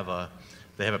 They have a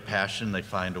passion. They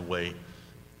find a way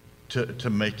to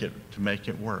make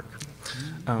it work.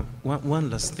 One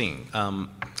last thing.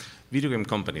 Video game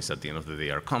companies, at the end of the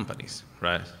day, are companies,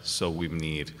 right? So we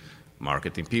need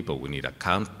marketing people, we need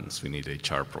accountants, we need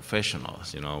HR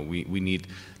professionals, we need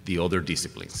the other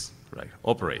disciplines, right?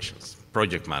 Operations,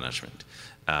 project management,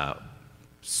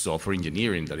 software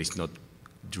engineering that is not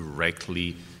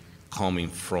directly coming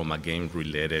from a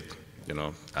game-related,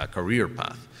 career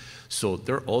path. So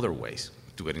there are other ways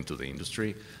to get into the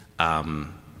industry.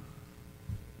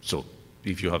 So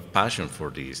if you have passion for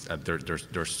this,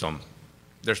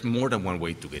 there's more than one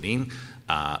way to get in.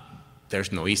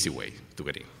 There's no easy way to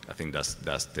get in. I think that's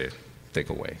the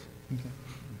takeaway. Okay.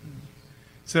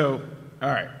 So, all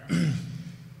right.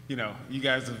 You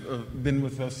guys have been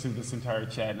with us through this entire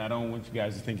chat, and I don't want you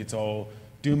guys to think it's all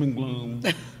doom and gloom.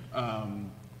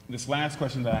 This last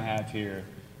question that I have here,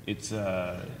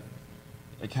 I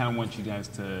kind of want you guys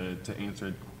to answer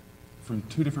it from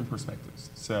two different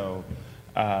perspectives. So,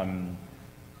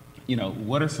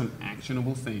 what are some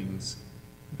actionable things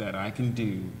that I can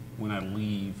do when I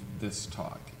leave this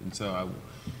talk? And so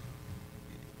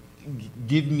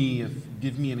give me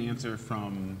an answer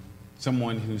from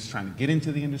someone who's trying to get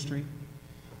into the industry,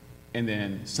 and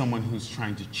then someone who's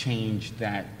trying to change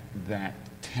that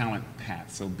talent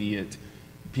path. So be it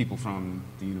people from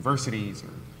the universities or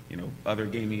other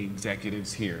gaming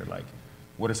executives here. Like,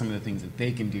 what are some of the things that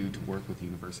they can do to work with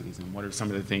universities, and what are some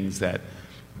of the things that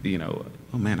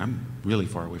oh man, I'm really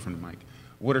far away from the mic.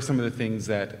 What are some of the things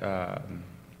that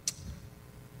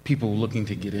people looking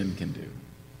to get in can do?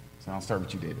 So I'll start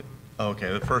with you, David.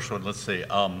 Okay, the first one, let's see.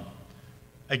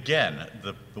 Again,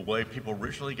 the way people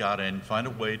originally got in, find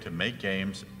a way to make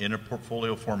games in a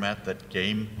portfolio format that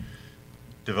game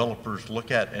developers look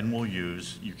at and will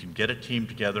use. You can get a team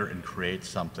together and create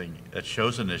something that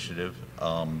shows initiative.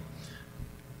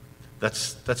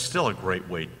 That's still a great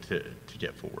way to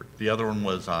get forward. The other one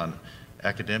was on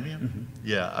academia? Mm-hmm.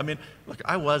 Yeah, I mean, look,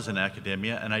 I was in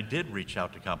academia, and I did reach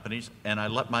out to companies, and I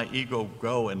let my ego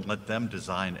go and let them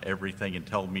design everything and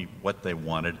tell me what they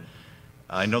wanted.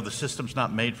 I know the system's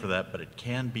not made for that, but it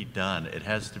can be done. It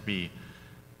has to be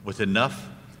with enough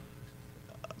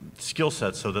skill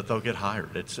sets so that they'll get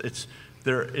hired. It's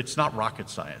not rocket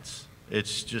science.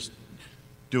 It's just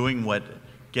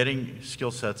getting skill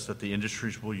sets that the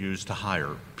industries will use to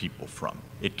hire people from.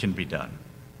 It can be done.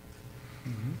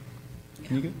 Mm-hmm.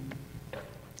 You good?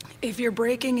 If you're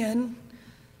breaking in,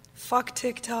 fuck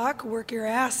TikTok, work your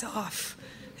ass off,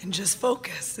 and just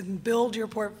focus and build your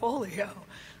portfolio.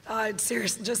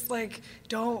 Seriously, just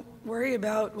don't worry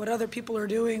about what other people are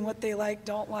doing, what they like,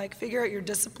 don't like. Figure out your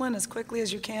discipline as quickly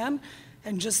as you can,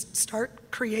 and just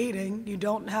start creating. You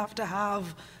don't have to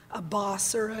have a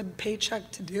boss or a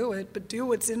paycheck to do it, but do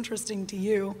what's interesting to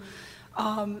you.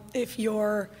 If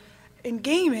you're in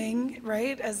gaming,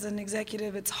 right, as an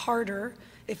executive, it's harder.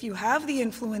 If you have the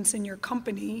influence in your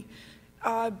company,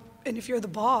 and if you're the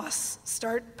boss,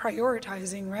 start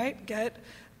prioritizing, right? Get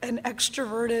an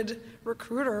extroverted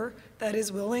recruiter that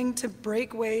is willing to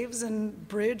break waves and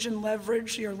bridge and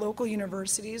leverage your local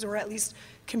universities, or at least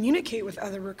communicate with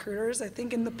other recruiters. I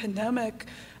think in the pandemic,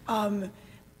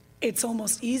 it's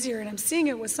almost easier, and I'm seeing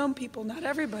it with some people, not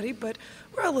everybody, but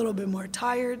we're a little bit more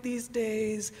tired these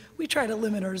days. We try to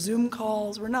limit our Zoom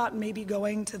calls. We're not maybe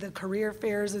going to the career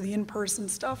fairs or the in-person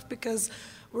stuff because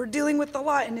we're dealing with a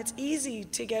lot, and it's easy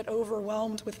to get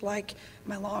overwhelmed with my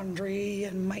laundry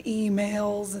and my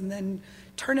emails and then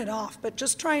turn it off. But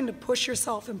just trying to push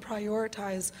yourself and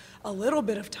prioritize a little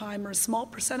bit of time or a small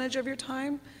percentage of your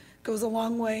time goes a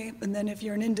long way. And then if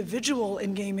you're an individual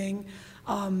in gaming,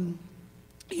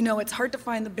 it's hard to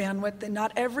find the bandwidth, and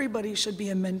not everybody should be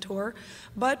a mentor,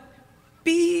 but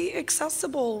be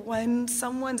accessible when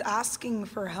someone's asking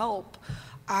for help.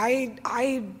 I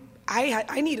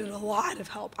needed a lot of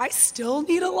help. I still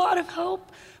need a lot of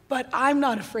help, but I'm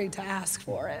not afraid to ask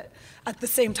for it. At the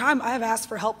same time, I have asked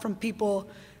for help from people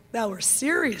that were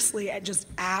seriously just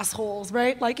assholes,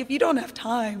 right? Like, if you don't have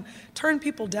time, turn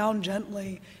people down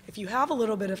gently. If you have a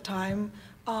little bit of time,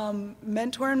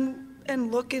 mentor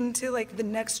and look into like the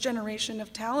next generation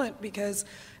of talent, because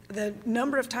the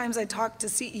number of times I talk to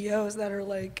CEOs that are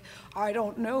like, I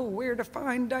don't know where to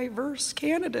find diverse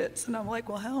candidates. And I'm like,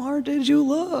 well, how hard did you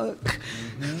look?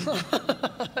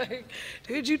 Mm-hmm. Like,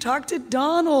 did you talk to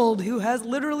Donald, who has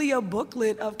literally a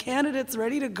booklet of candidates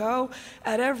ready to go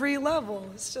at every level?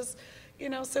 It's just,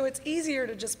 so it's easier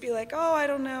to just be like, oh, I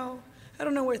don't know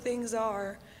where things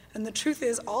are. And the truth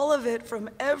is, all of it from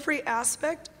every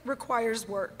aspect requires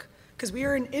work, because we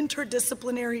are an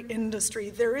interdisciplinary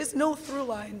industry. There is no through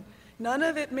line. None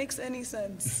of it makes any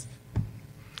sense.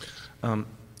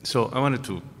 So I wanted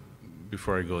to,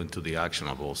 before I go into the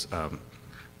actionables,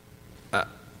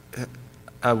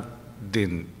 I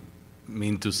didn't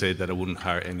mean to say that I wouldn't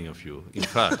hire any of you. In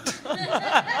fact,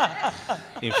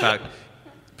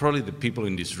 probably the people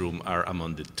in this room are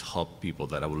among the top people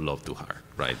that I would love to hire,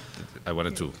 right? I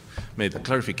wanted to make a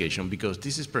clarification, because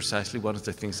this is precisely one of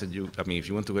the things that if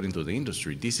you want to get into the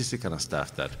industry, this is the kind of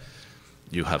stuff that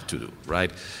you have to do,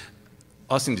 right?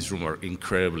 Us in this room are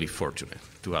incredibly fortunate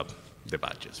to have the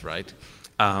badges, right?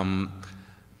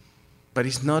 But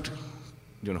it's not,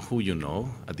 who you know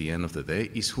at the end of the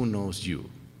day, it's who knows you.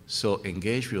 So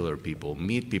engage with other people,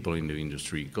 meet people in the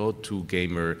industry, go to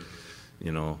gamer,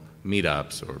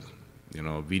 meetups, or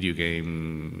video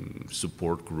game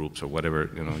support groups, or whatever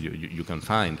you can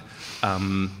find.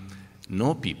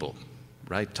 Know people,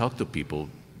 right? Talk to people.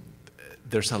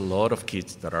 There's a lot of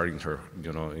kids that are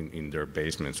in their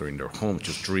basements or in their homes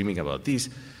just dreaming about this.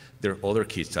 There are other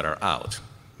kids that are out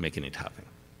making it happen,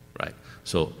 right?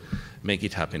 So make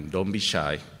it happen. Don't be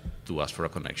shy to ask for a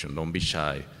connection. Don't be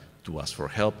shy to ask for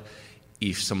help.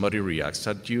 If somebody reacts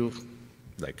at you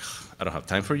like, I don't have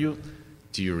time for you,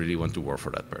 do you really want to work for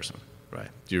that person, right?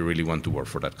 Do you really want to work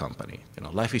for that company?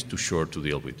 Life is too short to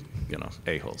deal with,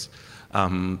 a-holes.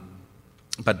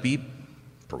 But be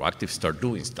proactive, start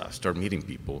doing stuff, start meeting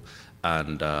people,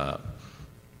 and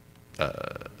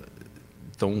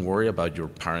don't worry about your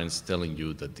parents telling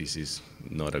you that this is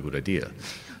not a good idea.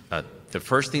 The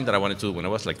first thing that I wanted to do when I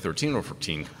was like 13 or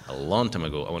 14, a long time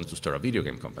ago, I wanted to start a video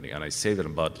game company, and I saved it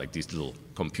about like this little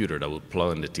computer that would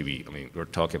plug in the TV. We're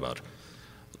talking about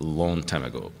a long time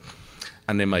ago.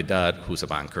 And then my dad, who's a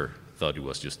banker, thought it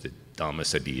was just the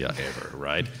dumbest idea ever,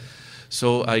 right?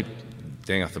 So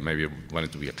then after maybe I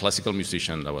wanted to be a classical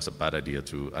musician, that was a bad idea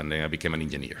too, and then I became an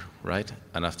engineer, right?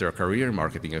 And after a career in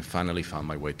marketing, I finally found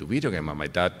my way to video game, and my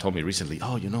dad told me recently,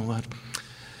 oh, you know what?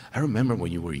 I remember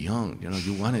when you were young,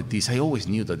 you wanted this. I always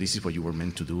knew that this is what you were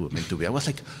meant to do, meant to be. I was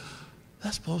like,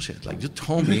 that's bullshit. Like, you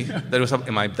told me that it was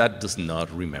something. My dad does not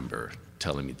remember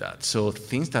telling me that. So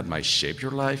things that might shape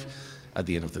your life, at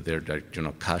the end of the day,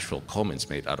 they're casual comments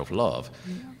made out of love.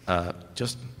 Yeah.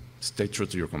 Just stay true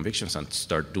to your convictions and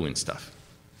start doing stuff.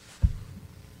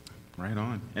 Right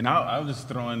on. And I'll just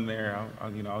throw in there,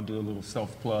 I'll do a little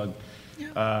self-plug.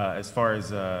 Yeah. As far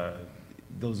as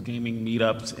those gaming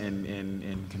meetups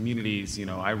and communities,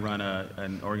 I run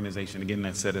an organization, again,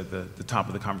 I said at the top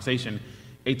of the conversation,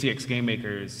 ATX Game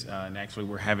Makers, and actually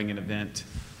we're having an event.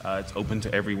 It's open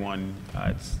to everyone.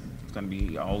 It's going to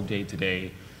be all day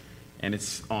today. And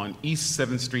it's on East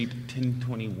 7th Street,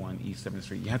 1021 East 7th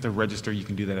Street. You have to register. You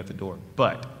can do that at the door.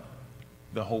 But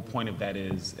the whole point of that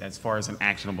is, as far as an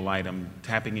actionable item,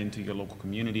 tapping into your local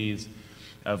communities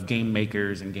of game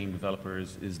makers and game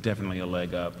developers is definitely a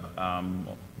leg up. I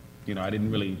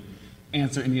didn't really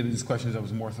answer any of these questions. I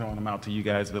was more throwing them out to you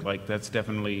guys, but that's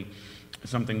definitely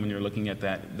something when you're looking at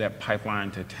that pipeline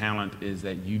to talent, is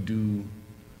that you do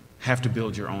have to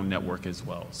build your own network as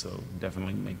well. So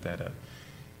definitely make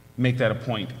that a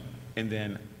point. And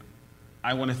then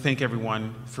I want to thank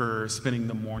everyone for spending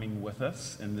the morning with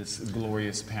us in this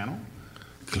glorious panel.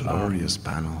 Glorious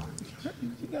panel.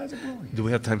 You guys are glorious. Do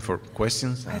we have time for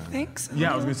questions? I think so.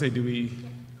 Yeah, I was going to say, do we?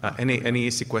 Any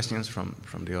easy questions from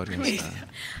the audience?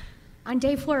 On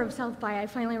day 4 of South by, I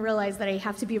finally realized that I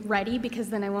have to be ready, because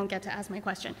then I won't get to ask my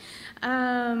question.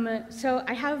 So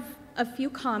I have a few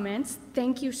comments.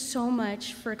 Thank you so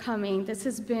much for coming. This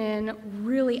has been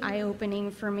really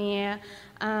eye-opening for me.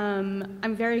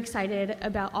 I'm very excited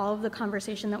about all of the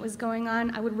conversation that was going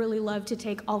on. I would really love to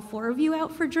take all 4 of you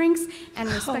out for drinks and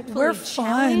respectfully We're fun.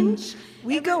 challenge.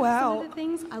 We go some out. of the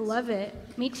things. I love it.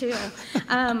 Me too.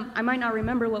 I might not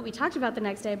remember what we talked about the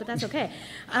next day, but that's okay.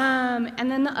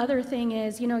 And then the other thing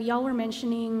is, y'all were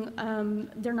mentioning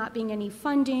there not being any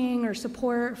funding or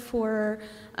support for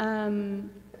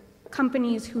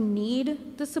companies who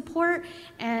need the support.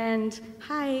 And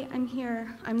hi, I'm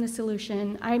here. I'm the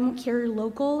solution. I'm here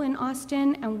local in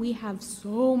Austin, and we have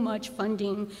so much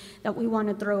funding that we want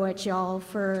to throw at y'all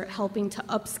for helping to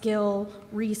upskill,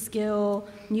 reskill,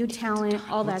 new talent,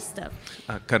 all that stuff.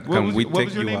 Can we what take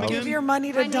was your you name out? again? Give your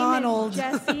money My to Donald.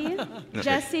 name is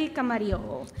Jesse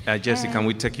Camarillo. Jesse, can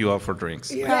we take you out for drinks?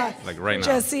 Yeah. Like right now.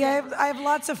 Jesse, I have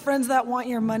lots of friends that want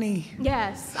your money.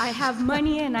 Yes, I have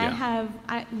money and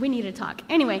we need to talk.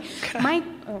 Anyway,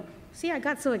 I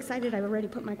got so excited I already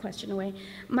put my question away.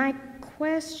 My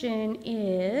question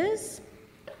is,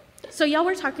 so y'all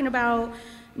were talking about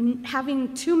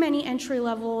having too many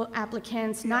entry-level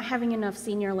applicants, not having enough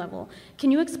senior level.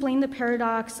 Can you explain the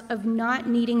paradox of not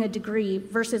needing a degree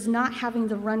versus not having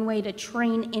the runway to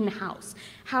train in-house?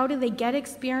 How do they get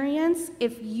experience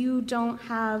if you don't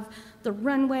have the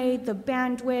runway, the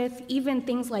bandwidth, even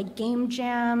things like game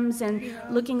jams and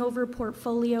looking over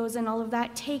portfolios and all of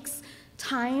that takes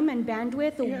time and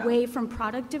bandwidth away from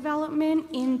product development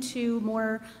into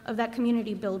more of that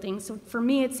community building. So for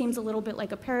me, it seems a little bit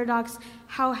like a paradox.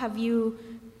 How have you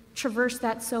traversed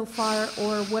that so far,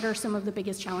 or what are some of the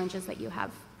biggest challenges that you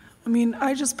have? I mean,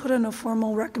 I just put in a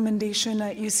formal recommendation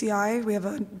at UCI. We have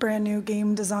a brand new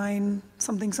game design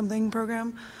something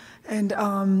program. And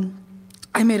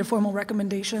I made a formal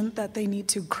recommendation that they need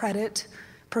to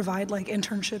provide like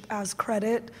internship as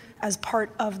credit as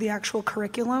part of the actual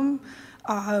curriculum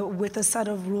with a set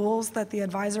of rules that the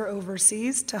advisor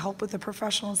oversees to help with the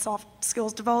professional and soft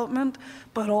skills development,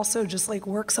 but also just like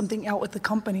work something out with the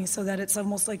company so that it's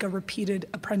almost like a repeated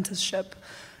apprenticeship.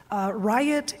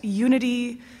 Riot,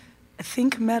 Unity, I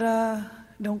think Meta,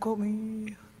 don't quote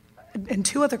me, and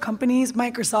 2 other companies,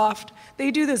 Microsoft,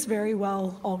 they do this very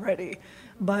well already.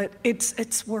 But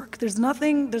it's work. There's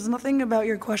nothing about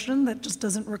your question that just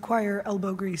doesn't require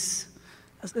elbow grease.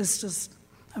 It's just,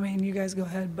 I mean, you guys go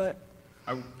ahead, but.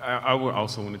 I would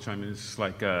also want to chime in. It's just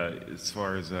like as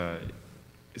far as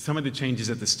some of the changes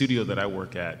at the studio that I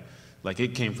work at, like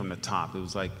it came from the top. It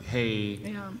was like, hey,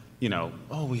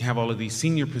 we have all of these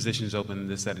senior positions open,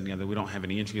 this, that, and the other. We don't have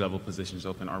any entry-level positions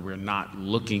open, or we're not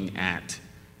looking at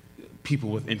people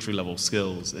with entry-level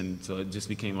skills. And so it just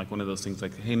became like one of those things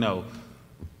like, hey, no,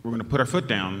 we're going to put our foot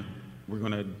down. We're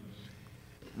going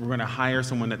to hire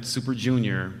someone that's super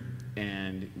junior,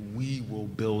 and we will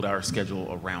build our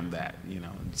schedule around that,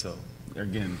 And so,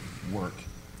 again, work.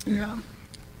 Yeah.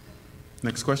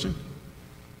 Next question.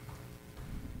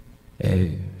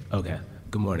 Hey, okay.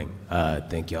 Good morning.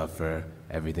 Thank y'all for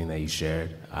everything that you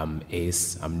shared. I'm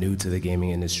Ace. I'm new to the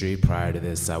gaming industry. Prior to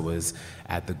this, I was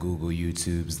at the Google,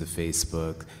 YouTubes, the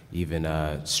Facebook, even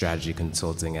strategy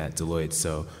consulting at Deloitte.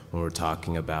 So when we're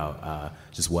talking about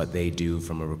just what they do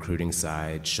from a recruiting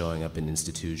side, showing up in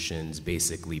institutions,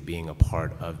 basically being a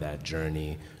part of that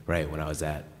journey, right? When I was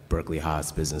at Berkeley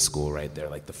Haas Business School, right? They're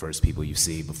like the first people you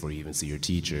see before you even see your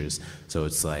teachers. So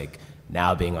it's like,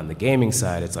 now being on the gaming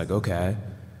side, it's like, okay,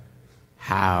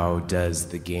 how does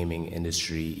the gaming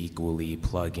industry equally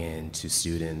plug in to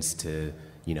students, to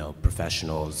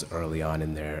professionals early on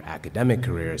in their academic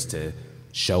careers to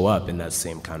show up in that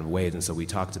same kind of ways? And so we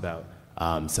talked about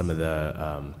some of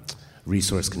the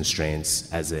resource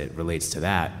constraints as it relates to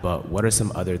that, but what are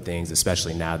some other things,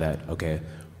 especially now that, okay,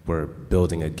 we're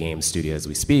building a game studio as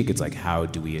we speak, it's like, how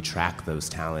do we attract those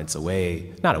talents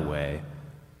not away,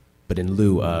 but in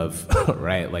lieu of,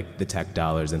 right, like the tech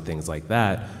dollars and things like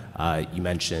that? You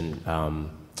mentioned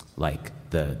like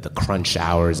the crunch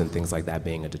hours and things like that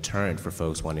being a deterrent for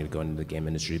folks wanting to go into the game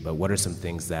industry, but what are some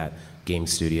things that game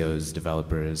studios,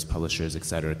 developers, publishers, et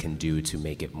cetera, can do to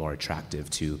make it more attractive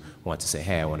to want to say,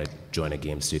 hey, I want to join a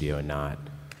game studio and not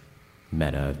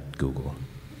Meta, Google?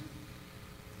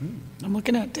 I'm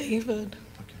looking at David.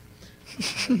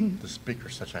 The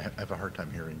speaker's such, I have a hard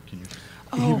time hearing. Can you?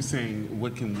 He was saying,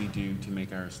 what can we do to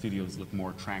make our studios look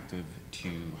more attractive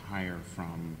to hire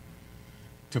from,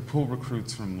 to pull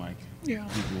recruits from like Google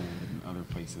and other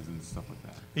places and stuff like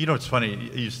that? It's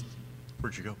funny.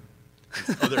 Where'd you go?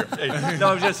 Oh, there. No,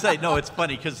 I was just saying. No, it's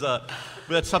funny because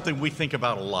that's something we think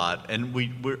about a lot, and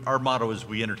our motto is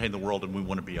we entertain the world and we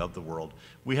want to be of the world.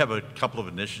 We have a couple of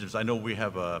initiatives. I know we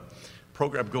have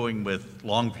program going with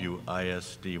Longview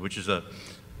ISD, which is a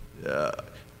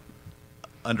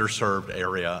underserved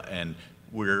area, and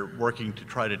we're working to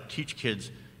try to teach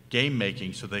kids game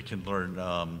making so they can learn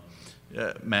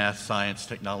math, science,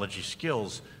 technology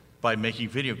skills by making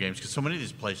video games, because so many of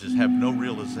these places have no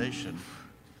realization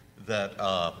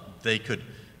that they could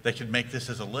make this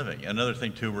as a living. Another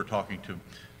thing too, we're talking to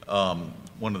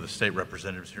one of the state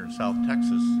representatives here in South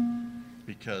Texas,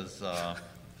 because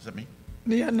is that me?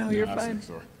 Yeah, no, you're fine.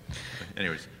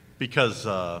 Anyways, because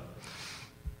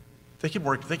they can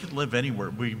work, they can live anywhere.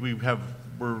 We have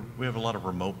a lot of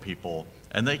remote people,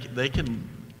 and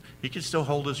he can still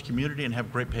hold his community and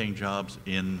have great paying jobs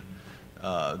in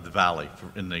the Valley,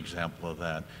 in the example of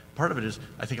that. Part of it is,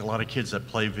 I think a lot of kids that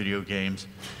play video games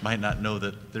might not know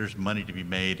that there's money to be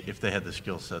made if they had the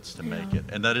skill sets to make it.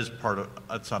 And that is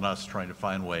it's on us trying to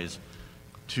find ways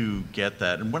to get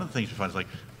that. And one of the things we find is like,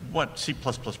 what, C++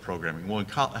 programming? Well, in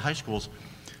high schools,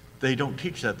 they don't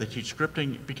teach that. They teach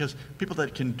scripting because people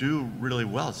that can do really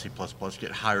well at C++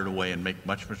 get hired away and make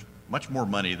much more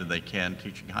money than they can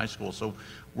teaching high school. So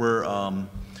we're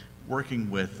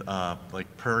working with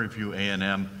like Prairie View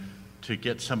A&M to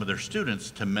get some of their students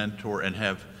to mentor and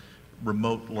have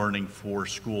remote learning for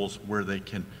schools where they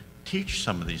can teach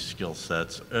some of these skill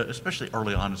sets, especially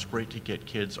early on. It's great to get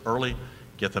kids early,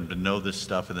 get them to know this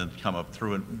stuff, and then come up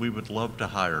through. And we would love to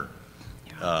hire.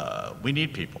 We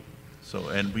need people. So,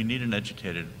 and we need an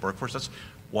educated workforce. That's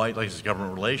why, like as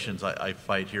government relations, I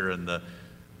fight here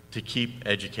to keep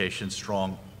education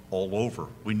strong all over.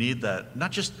 We need that, not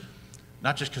just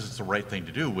because it's the right thing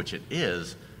to do, which it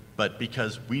is, but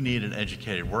because we need an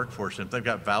educated workforce. And if they've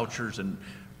got vouchers and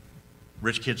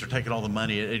rich kids are taking all the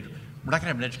money, we're not going to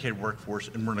have an educated workforce,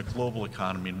 and we're in a global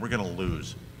economy, and we're going to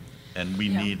lose. And we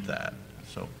need that.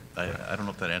 So I don't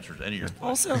know if that answers any of your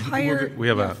questions. Also, hire. We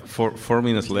have 4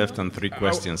 minutes left and 3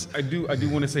 questions. I do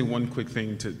want to say one quick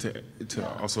thing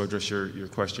to also address your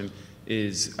question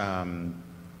is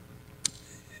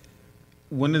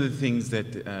one of the things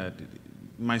that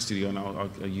my studio, and I'll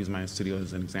use my studio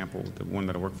as an example, the one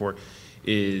that I work for,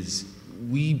 is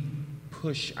we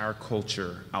push our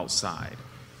culture outside,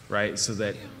 right? So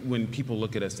that when people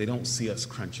look at us, they don't see us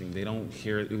crunching. They don't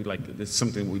hear, like, it's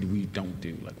something we don't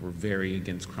do. Like, we're very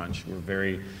against crunch. We're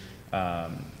very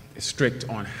strict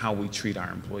on how we treat our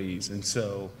employees. And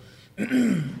so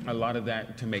a lot of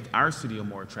that, to make our studio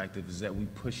more attractive, is that we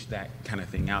push that kind of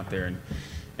thing out there.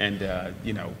 And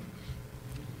you know,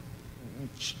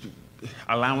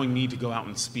 allowing me to go out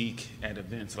and speak at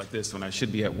events like this when I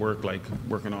should be at work, like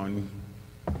working on,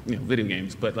 video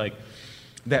games, but like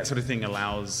that sort of thing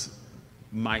allows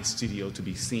my studio to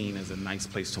be seen as a nice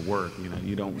place to work.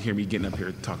 You don't hear me getting up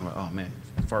here talking about, oh man,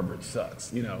 Farbridge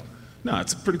sucks. No,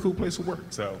 it's a pretty cool place to work.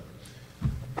 So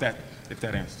if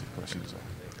that answers your question as well.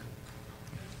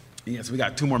 Yes, we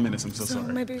got 2 more minutes. I'm so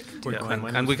sorry. Maybe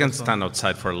And we can stand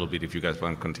outside for a little bit if you guys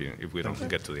want to continue, if we don't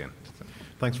get to the end.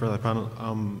 Thanks for that panel.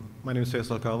 My name is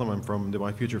Faisal Kalam. I'm from the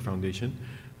My Future Foundation.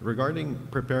 Regarding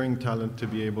preparing talent to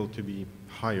be able to be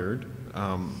hired,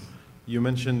 you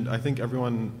mentioned, I think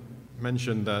everyone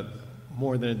mentioned that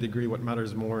more than a degree, what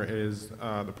matters more is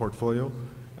the portfolio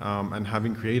and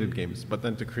having created games. But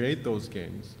then to create those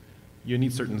games, you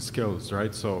need certain skills,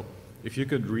 right? So if you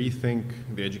could rethink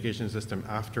the education system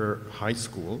after high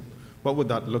school, what would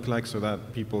that look like so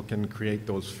that people can create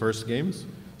those first games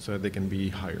so that they can be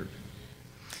hired?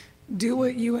 do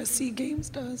what USC Games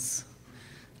does.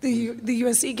 The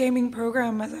USC gaming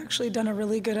program has actually done a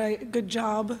really good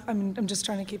job. I'm just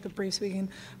trying to keep it brief speaking,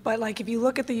 but like if you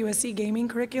look at the USC gaming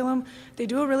curriculum, they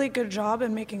do a really good job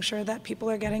in making sure that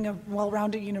people are getting a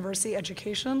well-rounded university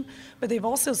education, but they've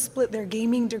also split their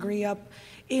gaming degree up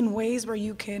in ways where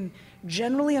you can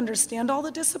generally understand all the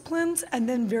disciplines and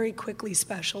then very quickly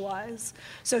specialize.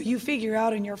 So you figure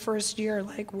out in your first year,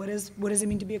 like what does it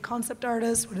mean to be a concept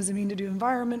artist? What does it mean to do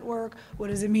environment work? What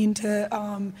does it mean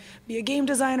to be a game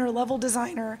designer, level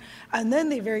designer? And then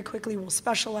they very quickly will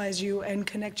specialize you and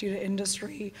connect you to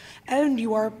industry. And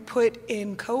you are put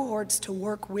in cohorts to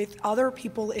work with other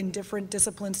people in different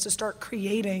disciplines to start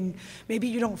creating. Maybe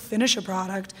you don't finish a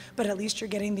product, but at least you're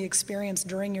getting the experience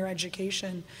during your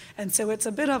education. And so it's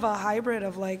a bit of a hybrid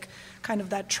of like kind of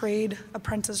that trade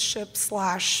apprenticeship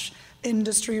 /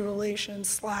 industry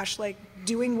relations / like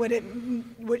doing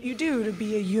what you do to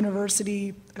be a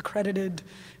university accredited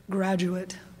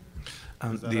graduate.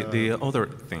 The other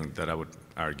thing that I would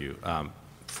argue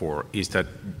for is that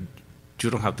you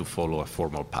don't have to follow a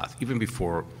formal path. Even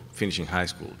before finishing high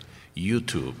school,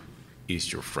 YouTube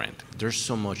is your friend. There's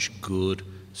so much good,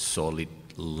 solid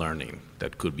learning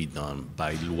that could be done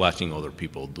by watching other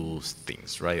people do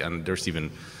things, right? And there's even,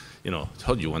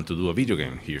 how do you want to do a video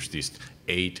game? Here's this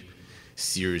 8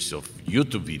 series of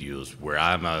YouTube videos where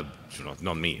I'm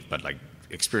not me, but like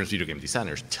experienced video game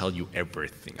designers tell you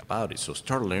everything about it. So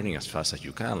start learning as fast as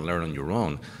you can, learn on your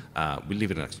own. We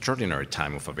live in an extraordinary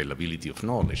time of availability of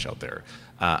knowledge out there.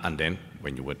 And then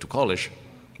when you go to college,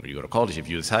 if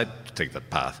you decide to take that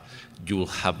path, you will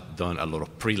have done a lot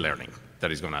of pre-learning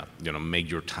that is gonna make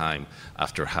your time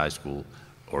after high school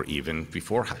or even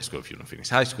before high school. If you don't finish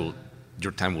high school,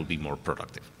 your time will be more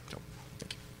productive. So,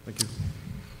 thank you. Thank you.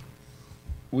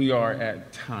 We are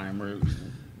at time. We're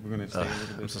going to stay a little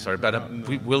bit. I'm so sorry, but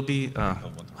we'll be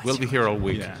here all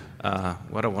week. Yeah.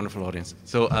 What a wonderful audience.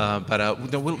 So,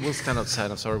 we'll stand outside.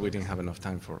 I'm sorry we didn't have enough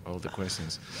time for all the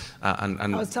questions. And I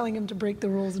was telling him to break the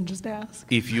rules and just ask.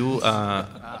 if you,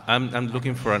 I'm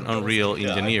looking for an Unreal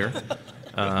engineer.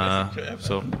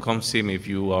 So come see me if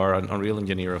you are an Unreal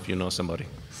engineer, if you know somebody.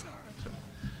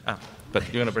 But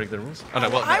you're gonna break the rules? Oh, no,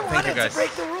 well, I thank you wanted guys. to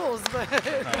break the rules, but.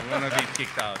 We're gonna be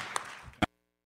kicked out.